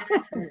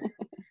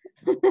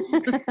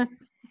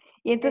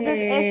 Y entonces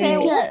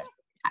ese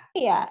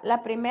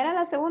la primera,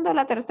 la segunda,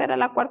 la tercera,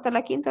 la cuarta,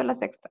 la quinta o la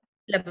sexta.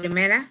 La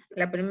primera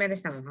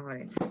estamos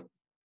ahora.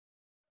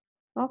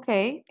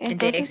 Okay. Entonces,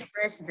 the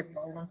express the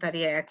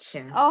voluntary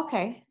action.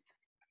 Okay.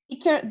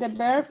 Teacher, the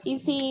verb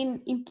is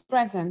in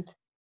present.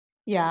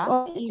 Yeah.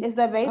 It's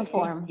the base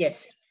form.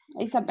 Yes.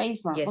 It's a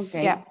base form. Yes.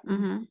 Okay. Yeah.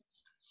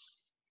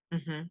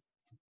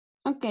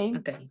 Okay.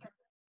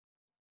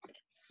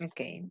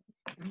 Okay.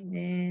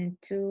 The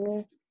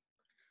two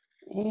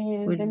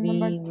And would the be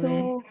number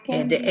two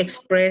can the be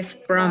express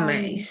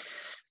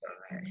promise.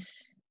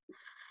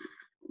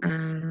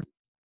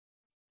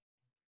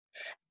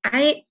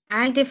 I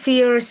the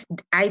fears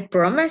I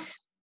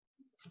promise.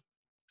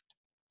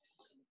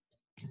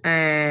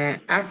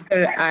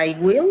 After I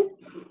will.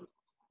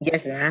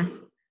 Yes,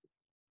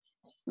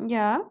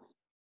 Yeah.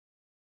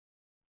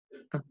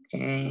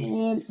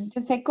 Okay.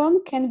 The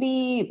second can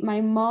be my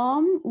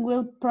mom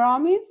will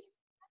promise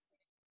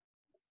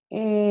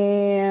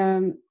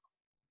No.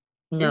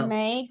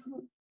 make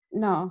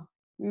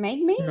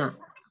me No.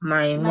 My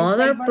my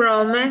mother favorite.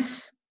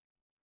 promise.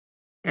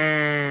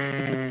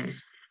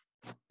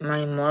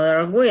 My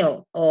mother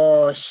will,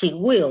 or she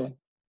will.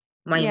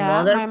 My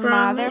mother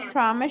promise.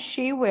 promise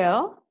she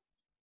will.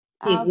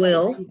 She Okay,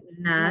 will thank you.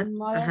 My not.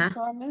 mother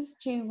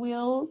promised she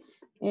will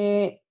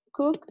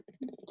cook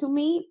to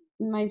me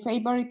my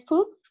favorite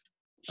food.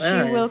 She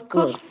will It's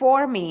good. cook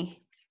for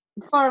me.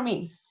 For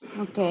me.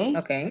 Okay.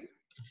 Okay.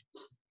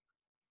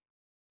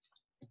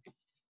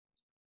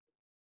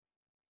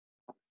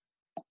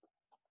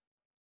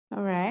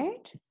 All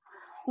right.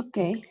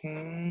 Okay.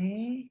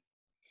 Okay.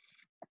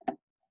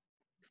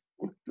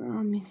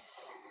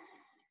 Promise.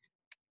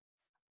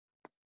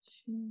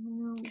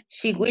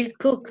 She will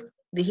cook,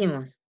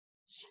 dijimos.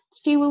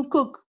 She will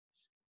cook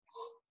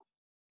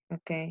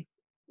Okay.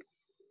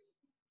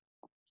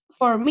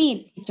 for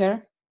me,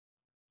 teacher.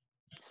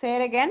 Say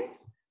it again.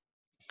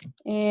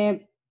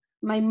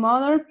 My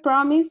mother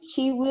promised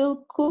she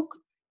will cook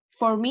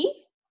for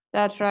me.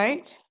 That's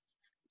right.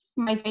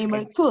 My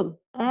favorite food.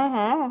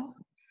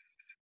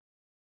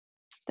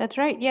 That's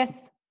right.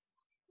 Yes.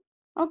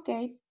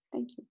 Okay,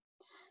 thank you.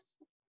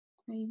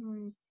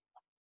 Favorite.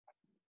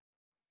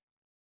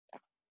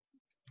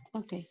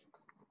 Okay.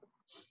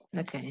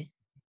 Okay.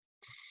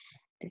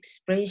 The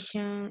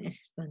expression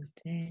is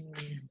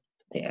spontaneous.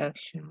 The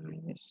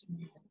action is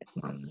the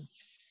moment.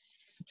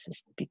 It's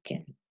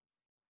speaking.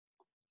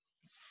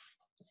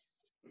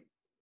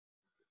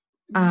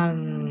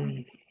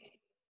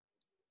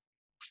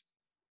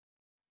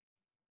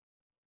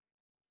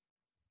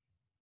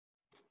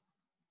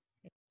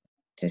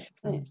 Es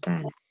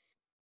espontáneo.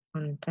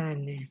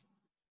 Espontáneo.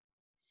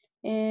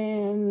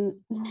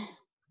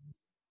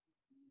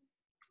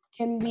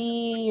 Can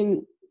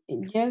be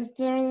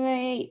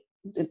yesterday.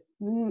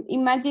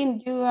 Imagine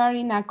you are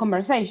in a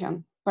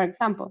conversation, for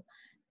example.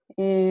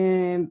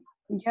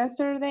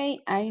 Yesterday,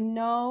 I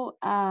know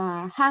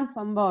a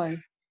handsome boy.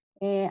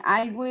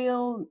 I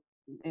will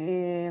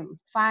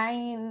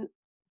find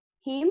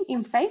him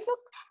in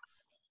Facebook.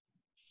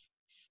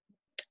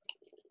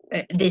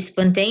 The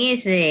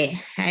spontaneous, the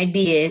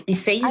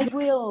Facebook. I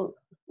will.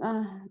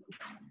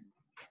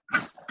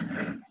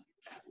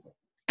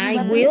 I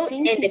will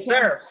and the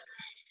verb.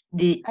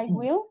 I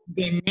will.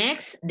 The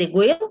next, the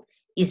will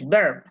is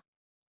verb.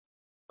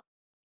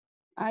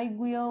 I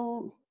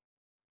will.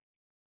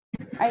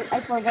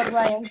 I forgot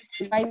why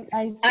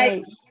I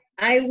say.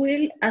 I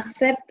will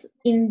accept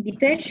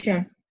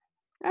invitation.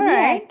 All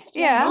right.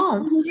 Yeah.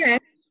 Oh, yes.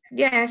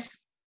 Yes.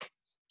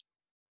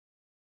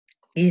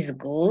 It's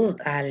good,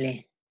 Ale.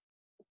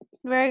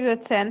 Very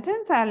good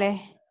sentence, Ale.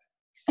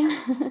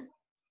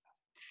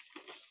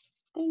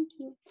 Thank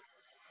you.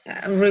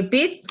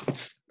 Repeat,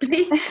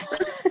 please.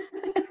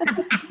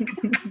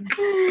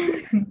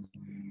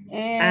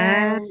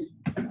 I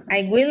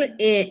will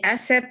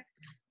accept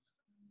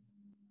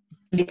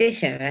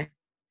invitation. Right?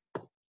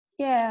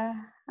 Yeah,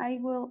 I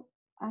will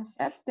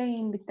accept the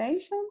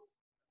invitation.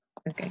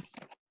 Okay.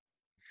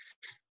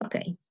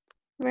 Okay.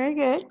 Very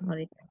good.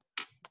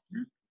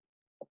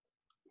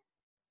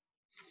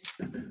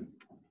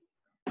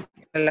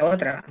 La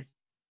otra.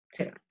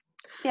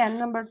 Yeah,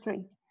 number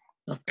 3.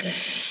 Okay.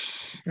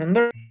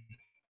 Number.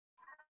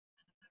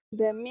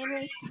 The meal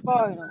is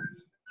spoiled.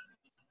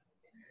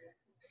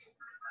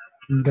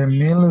 The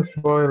meal is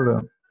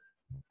boiled.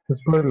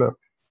 Spoiler.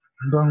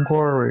 Don't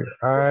worry,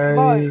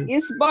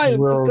 It's boiled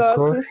will because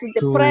go it's the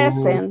to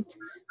present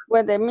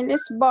when the meal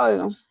is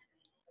boiled.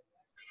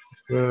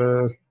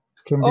 can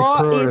be O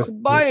correct. is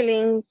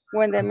boiling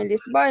when the meal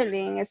is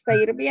boiling. Está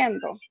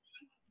hirviendo.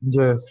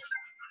 Yes.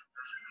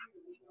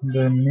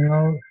 The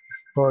meal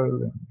is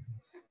boiling.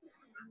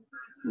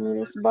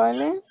 Meal is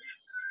boiling.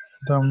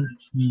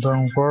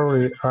 Don't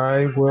worry,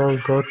 I will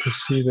go to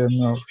see the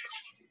milk.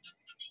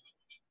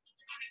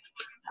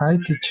 Hi,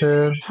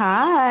 teacher.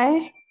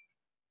 Hi.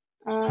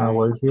 How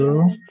are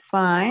you?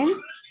 Fine.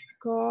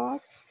 Go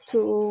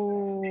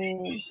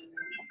to.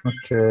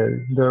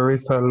 Okay, there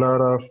is a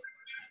lot of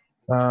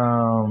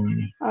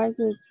I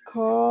will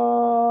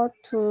go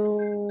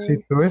to.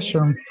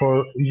 situation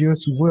for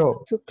use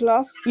will. To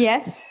close.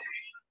 Yes.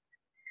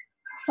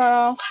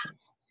 So,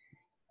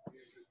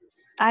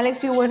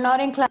 Alex, you were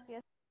not in class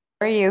yesterday,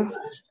 were you?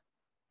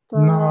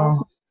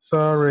 No,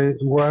 sorry,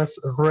 it was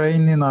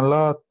raining a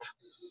lot.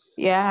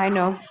 Yeah, I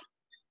know.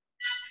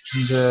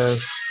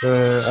 Yes,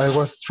 I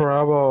was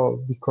troubled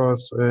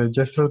because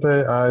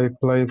yesterday I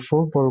played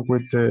football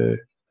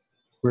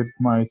with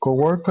my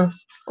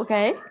coworkers.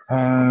 Okay.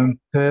 And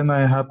then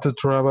I have to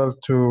travel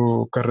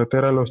to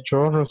Carretera Los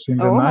Chorros in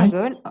the Oh my night.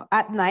 goodness.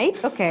 At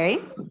night? Okay.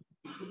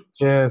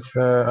 Yes,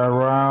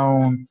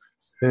 around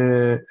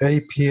 8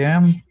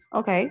 p.m.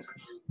 Okay.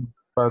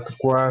 But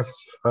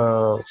was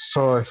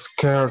so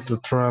scared to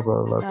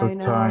travel at the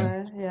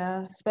time.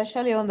 Yeah,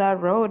 especially on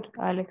that road,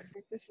 Alex.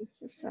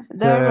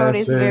 That road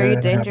Yes, is very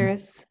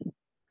dangerous.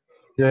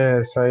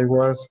 yes, I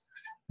was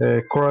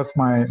cross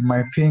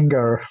my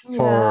finger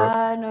for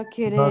Yeah, no not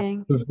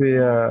kidding. to be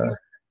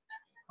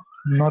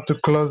not to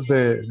close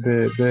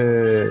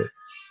the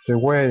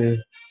way.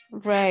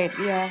 Right,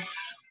 yeah.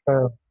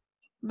 Uh,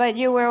 But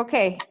you were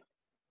okay.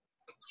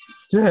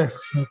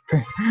 yes,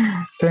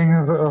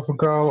 things of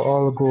God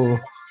all good.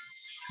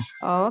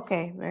 Oh,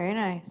 okay, very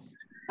nice.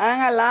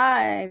 I'm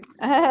alive.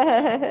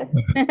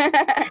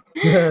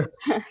 Yes,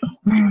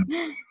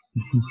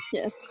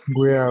 Yes.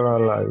 we are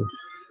alive.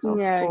 Of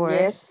Yeah, yes.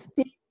 course.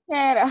 Teacher,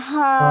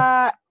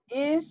 I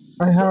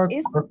have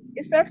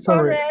is that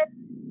sorry. correct?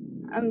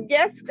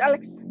 Yes,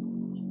 Alex.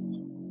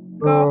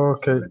 Go.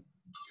 Okay,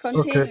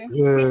 okay,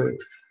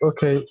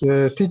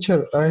 Continue. teacher.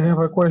 I have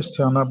a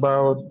question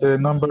about the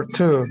number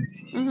 2.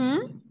 Mm-hmm.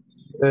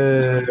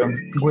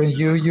 When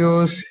you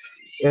use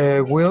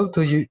will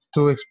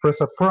to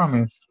express a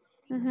promise,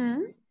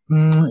 Mm-hmm.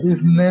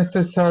 is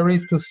necessary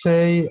to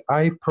say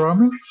I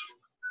promise?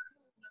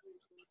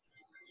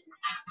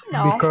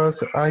 No.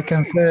 Because I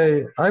can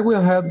say I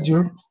will help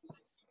you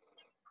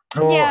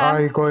or Yeah,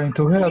 I going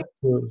to help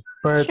you.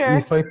 But sure.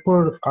 if I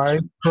put I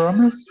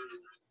promise,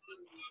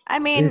 I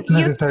mean, it's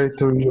necessary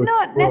to use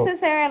not will.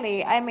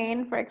 necessarily. I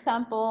mean, for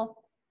example,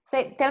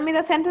 tell me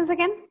the sentence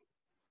again.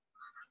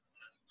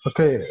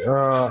 Okay,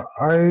 I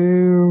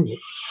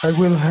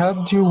will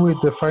help you with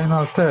the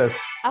final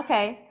test.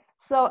 Okay,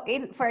 so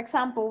for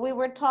example, we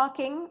were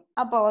talking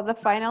about the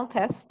final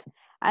test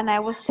and I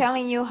was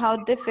telling you how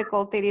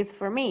difficult it is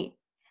for me.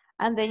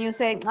 And then you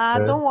say,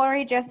 don't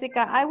worry,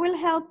 Jessica, I will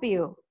help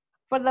you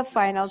for the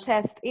final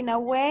test. In a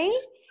way,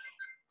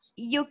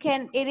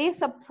 it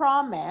is a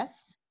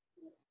promise,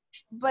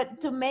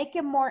 but to make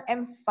it more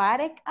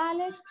emphatic,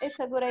 Alex, it's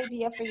a good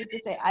idea for you to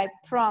say, I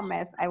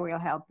promise I will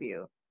help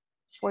you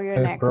for your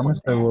I next promise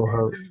I test. will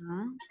help.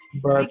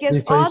 But Because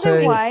if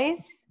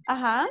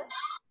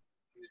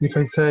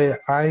I say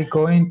I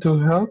going to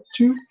help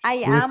you, I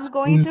am it's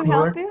going to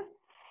help incorrect. you.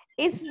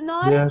 It's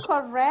not Yes.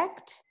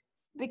 incorrect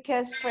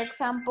because, for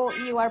example,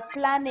 you are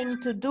planning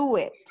to do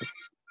it.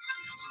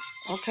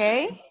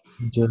 Okay?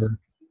 Yeah.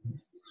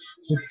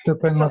 It's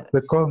depend of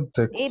the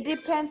context. It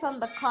depends on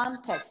the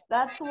context.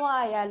 That's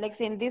why, Alex,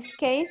 in this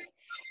case,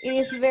 it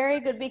is very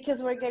good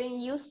because we're getting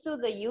used to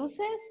the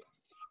uses.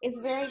 It's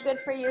very good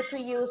for you to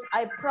use,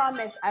 I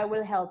promise I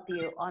will help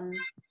you on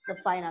the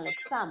final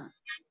exam.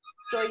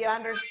 So you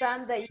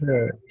understand that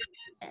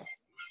yes,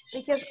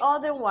 because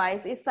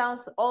otherwise it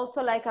sounds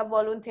also like a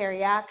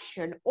voluntary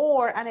action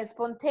or an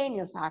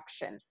spontaneous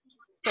action.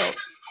 So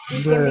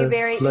you can be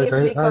very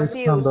easily I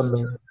stand confused.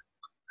 alone.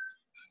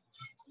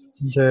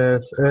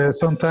 Yes,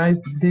 sometimes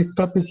this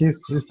topic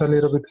is a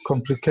little bit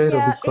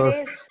complicated because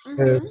It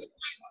is.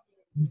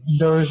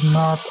 there is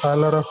not a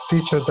lot of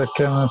teachers that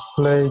can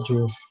explain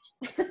you.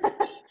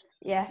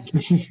 Yeah.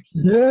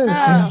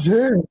 Yes,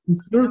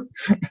 it's true.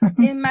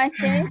 In my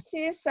case,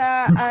 it's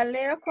a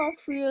little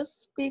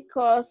confused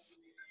because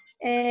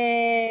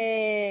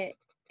in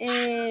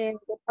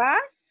the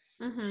past,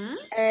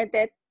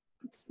 that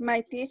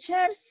my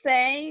teacher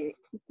say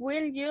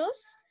will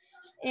use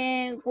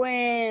and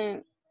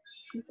when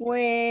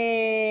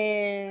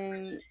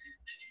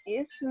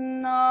it's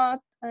not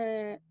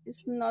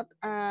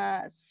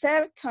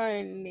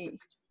certainly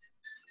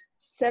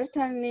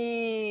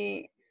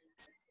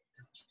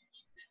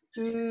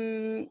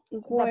The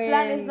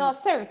plan is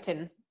not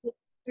certain.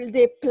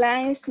 The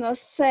plan is not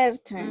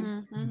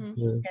certain.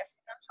 Yes,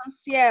 no son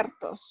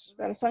ciertos,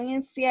 pero son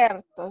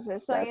inciertos.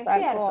 Eso Son es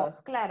algo.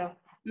 inciertos, claro.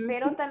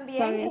 Pero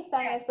también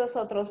están estos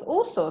otros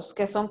usos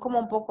que son como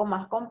un poco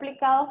más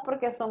complicados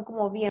porque son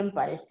como bien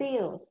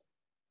parecidos.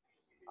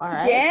 All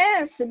right?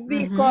 Yes,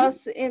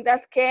 because in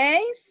that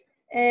case,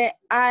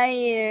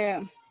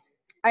 I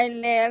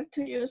learned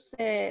to use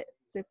the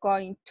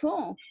going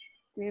to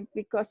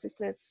because it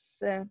says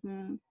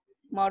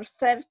more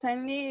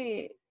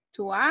certainly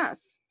to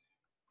us.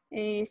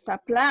 It's a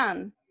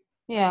plan.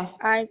 Yeah.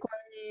 I'm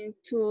going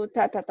to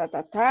ta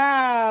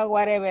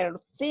whatever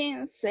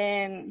things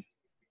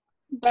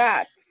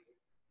but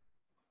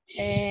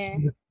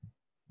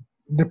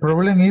The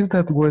problem is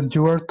that when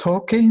you are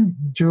talking,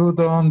 you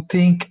don't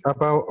think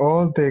about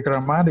all the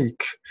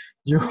grammatic.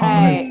 You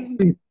only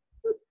speak.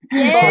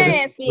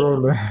 Yes.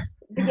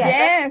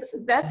 Yes.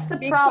 That's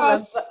the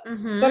problem.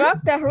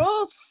 Broke the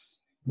rules.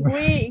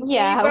 We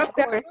of broke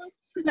the course. rules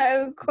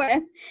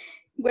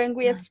when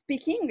we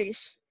speak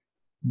English.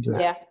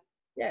 Yeah.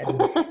 Yes.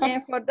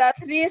 And for that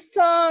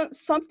reason,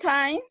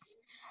 sometimes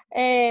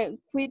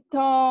we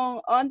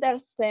don't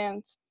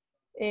understand.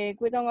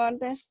 We don't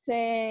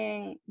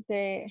understand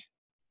the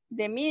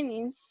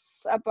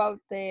meanings about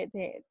the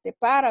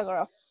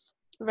paragraph.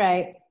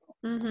 Right.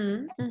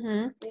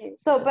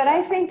 So, but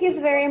I think it's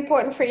very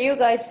important for you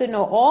guys to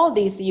know all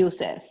these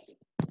uses.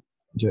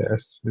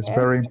 Yes, it's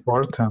very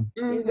important.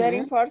 It's very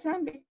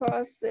important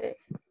because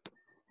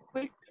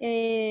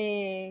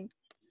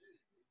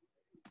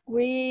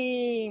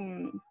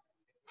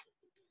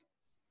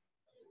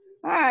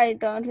I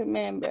don't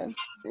remember.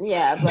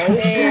 Yeah, but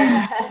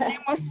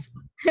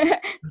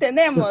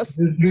tenemos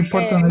The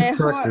important is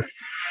mejor. practice.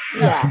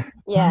 Yeah,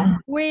 Yeah.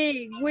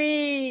 We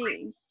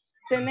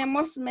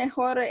tenemos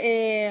mejor,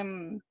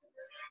 You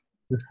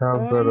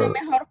have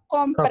mejor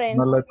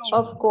comprensión.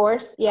 Of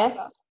course,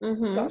 yes.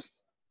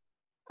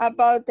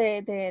 About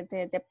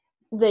the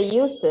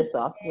uses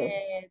of this.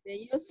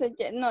 The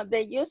usage, no,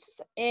 the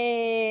uses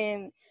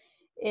and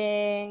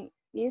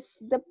is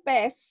the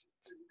best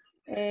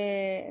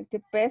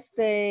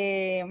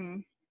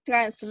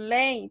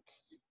translate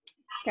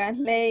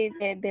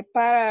the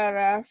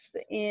paragraphs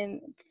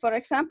in, for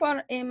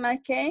example, in my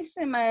case,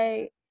 in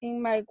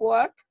my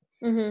work,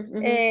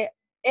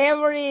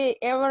 every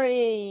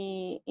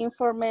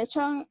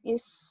information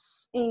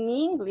is in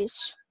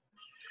English.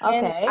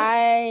 Okay.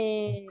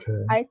 And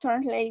I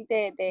translate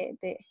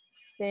the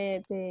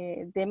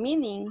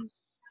meanings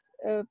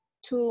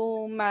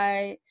to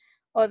my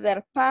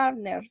other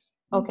partners,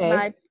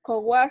 my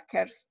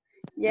coworkers.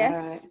 Yes,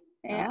 right.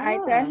 and I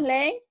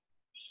translate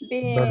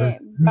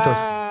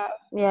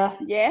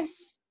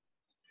yes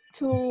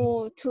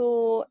to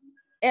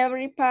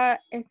every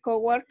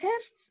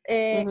coworkers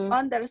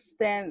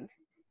understand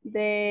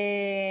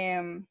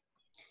the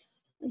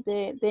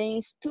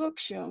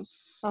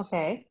instructions.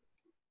 Okay.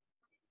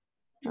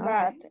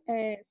 But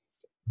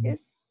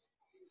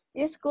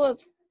it's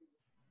good.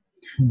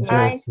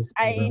 Yes,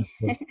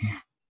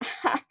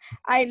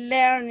 I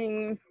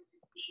learning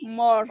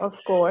more.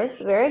 Of course,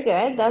 very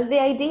good. That's the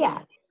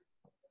idea.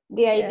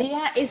 The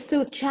idea is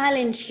to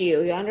challenge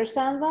you. You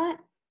understand that?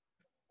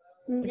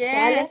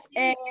 Yes,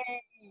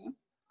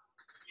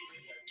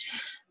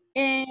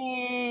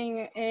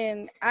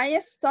 and I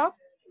stopped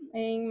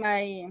in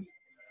my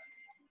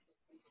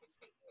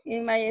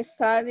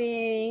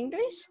study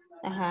English.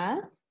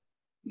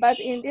 But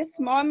in this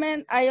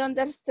moment, I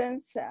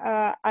understand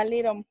a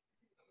little.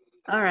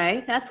 All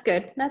right, that's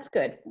good. That's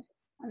good.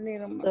 A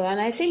little more. So, and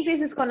I think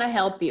this is gonna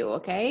help you.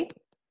 Okay.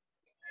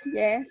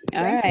 Yes.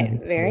 All right.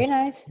 Very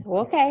nice.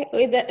 Okay.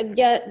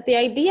 The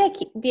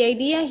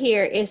idea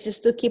here is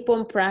just to keep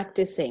on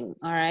practicing.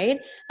 All right,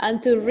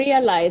 and to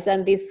realize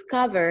and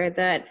discover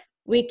that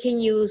we can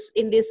use,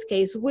 in this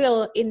case,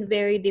 will in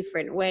very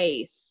different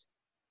ways.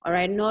 All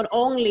right, not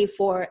only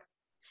for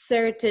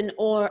certain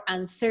or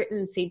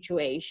uncertain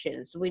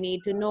situations. We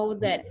need to know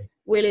that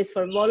will is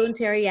for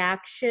voluntary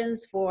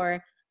actions,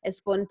 for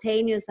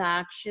spontaneous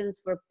actions,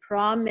 for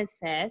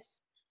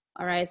promises.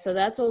 All right, so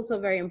that's also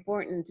very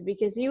important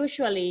because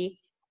usually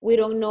we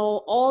don't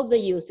know all the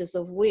uses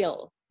of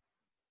will.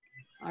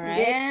 All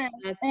right. Yeah,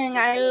 and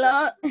I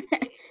lost.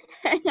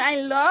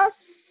 I lost.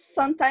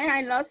 Sometimes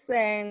I lost,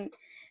 and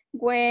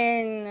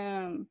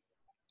when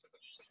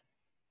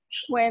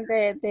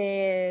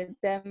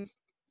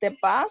the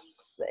boss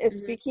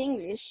speak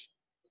English.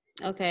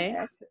 Okay.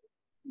 Yes,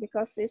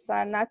 because it's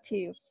a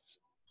native.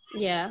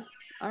 Yeah.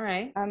 All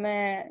right. I'm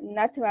a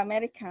Native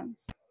American.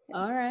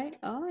 All right.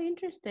 Oh,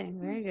 interesting.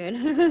 Very good.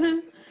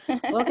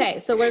 Okay,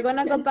 so we're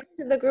gonna go back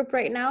to the group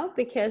right now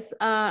because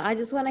I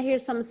just want to hear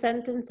some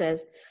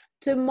sentences.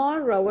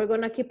 Tomorrow we're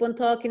gonna keep on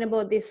talking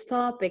about this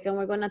topic and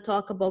we're gonna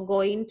talk about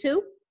going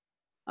to.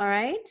 All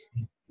right.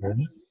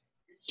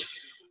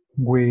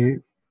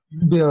 We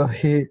will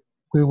hear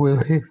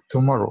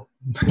tomorrow.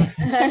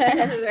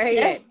 Very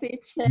yes, good.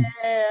 teacher.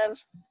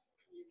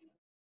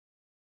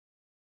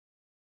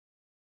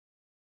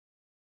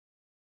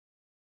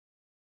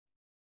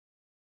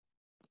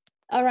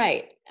 All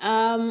right.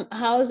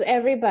 How's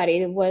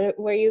everybody?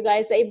 Were you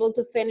guys able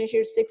to finish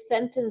your 6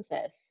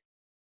 sentences?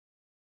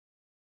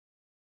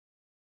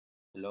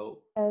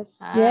 Hello. Yes.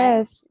 Hi.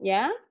 Yes.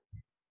 Yeah?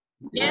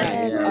 Yeah, All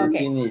right. yeah, we Okay.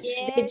 finished.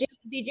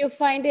 Did you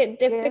find it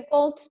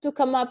difficult to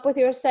come up with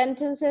your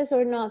sentences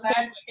or not?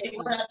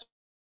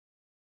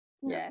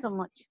 Not so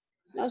much.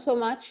 Not so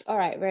much? All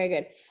right, very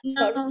good.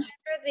 So remember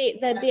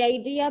the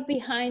idea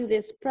behind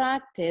this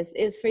practice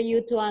is for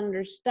you to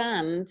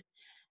understand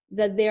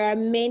that there are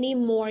many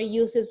more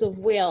uses of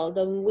will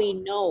than we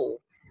know.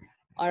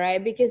 All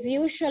right, because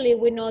usually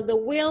we know the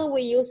will,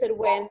 we use it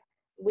when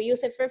we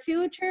use it for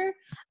future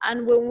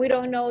and when we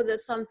don't know that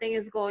something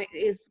is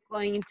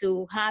going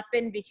to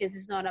happen because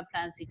it's not a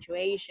planned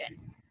situation.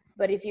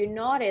 But if you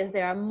notice,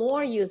 there are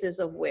more uses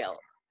of will.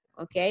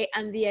 Okay,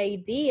 and the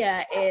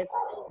idea is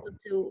also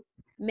to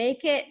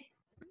make it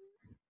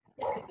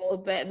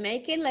difficult, but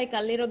make it like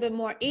a little bit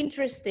more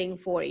interesting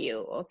for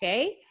you.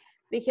 Okay,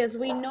 because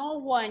we know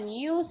one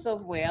use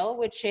of will,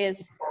 which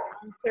is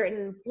on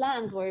certain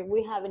plans where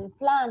we haven't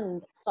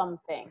planned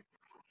something.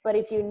 But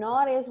if you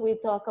notice, we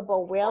talk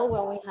about will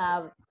when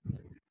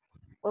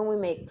we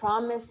make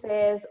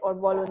promises or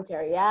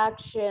voluntary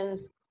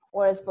actions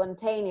or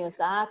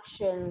spontaneous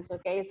actions.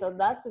 Okay, so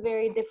that's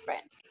very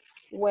different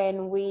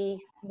when we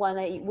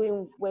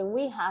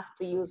have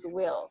to use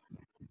will.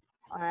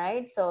 All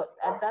right, so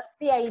that's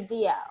the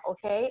idea.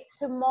 Okay,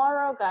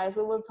 tomorrow, guys,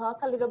 we will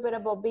talk a little bit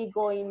about be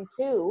going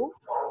to,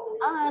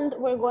 and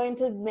we're going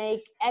to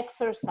make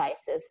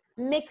exercises,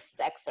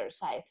 mixed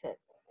exercises.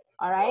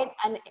 All right,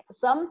 and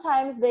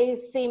sometimes they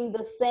seem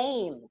the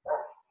same,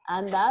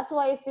 and that's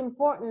why it's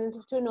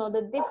important to know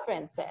the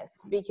differences,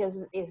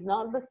 because it's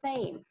not the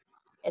same.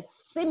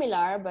 It's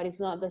similar, but it's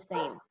not the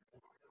same.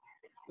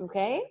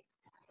 Okay?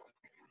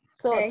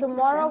 So Okay,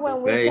 tomorrow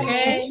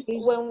Okay.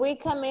 when we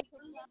come in,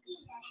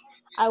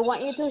 I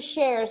want you to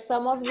share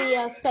some of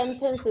the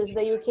sentences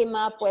that you came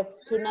up with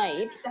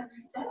tonight.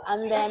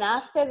 And then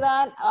after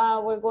that,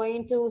 we're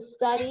going to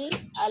study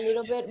a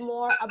little bit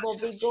more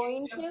about be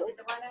going to.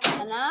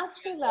 And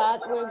after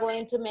that, we're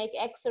going to make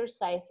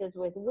exercises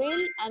with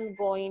will and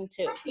going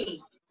to.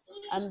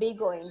 And be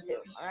going to,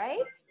 all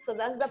right? So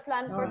that's the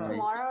plan for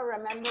tomorrow.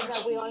 Remember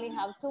that we only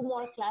have 2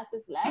 more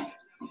classes left.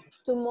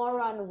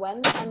 Tomorrow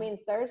on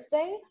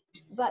Thursday.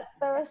 But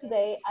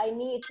Thursday, I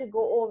need to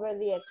go over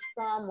the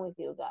exam with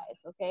you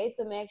guys, okay?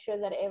 To make sure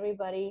that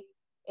everybody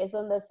is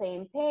on the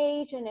same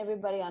page and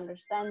everybody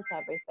understands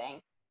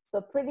everything.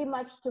 So pretty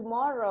much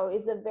tomorrow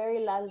is the very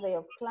last day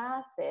of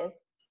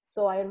classes.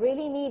 So I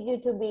really need you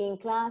to be in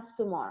class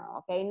tomorrow,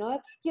 okay? No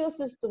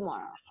excuses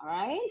tomorrow, all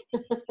right?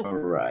 All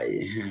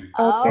right.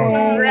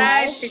 Okay,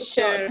 Right, guys.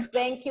 teacher. So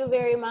thank you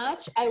very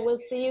much. I will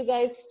see you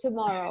guys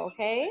tomorrow,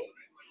 okay?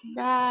 Okay,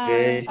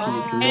 Bye. see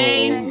you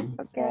Hey, tomorrow.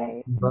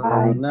 okay.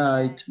 Good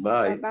night.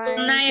 Bye. Bye-bye.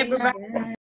 good night, Thank everybody. you.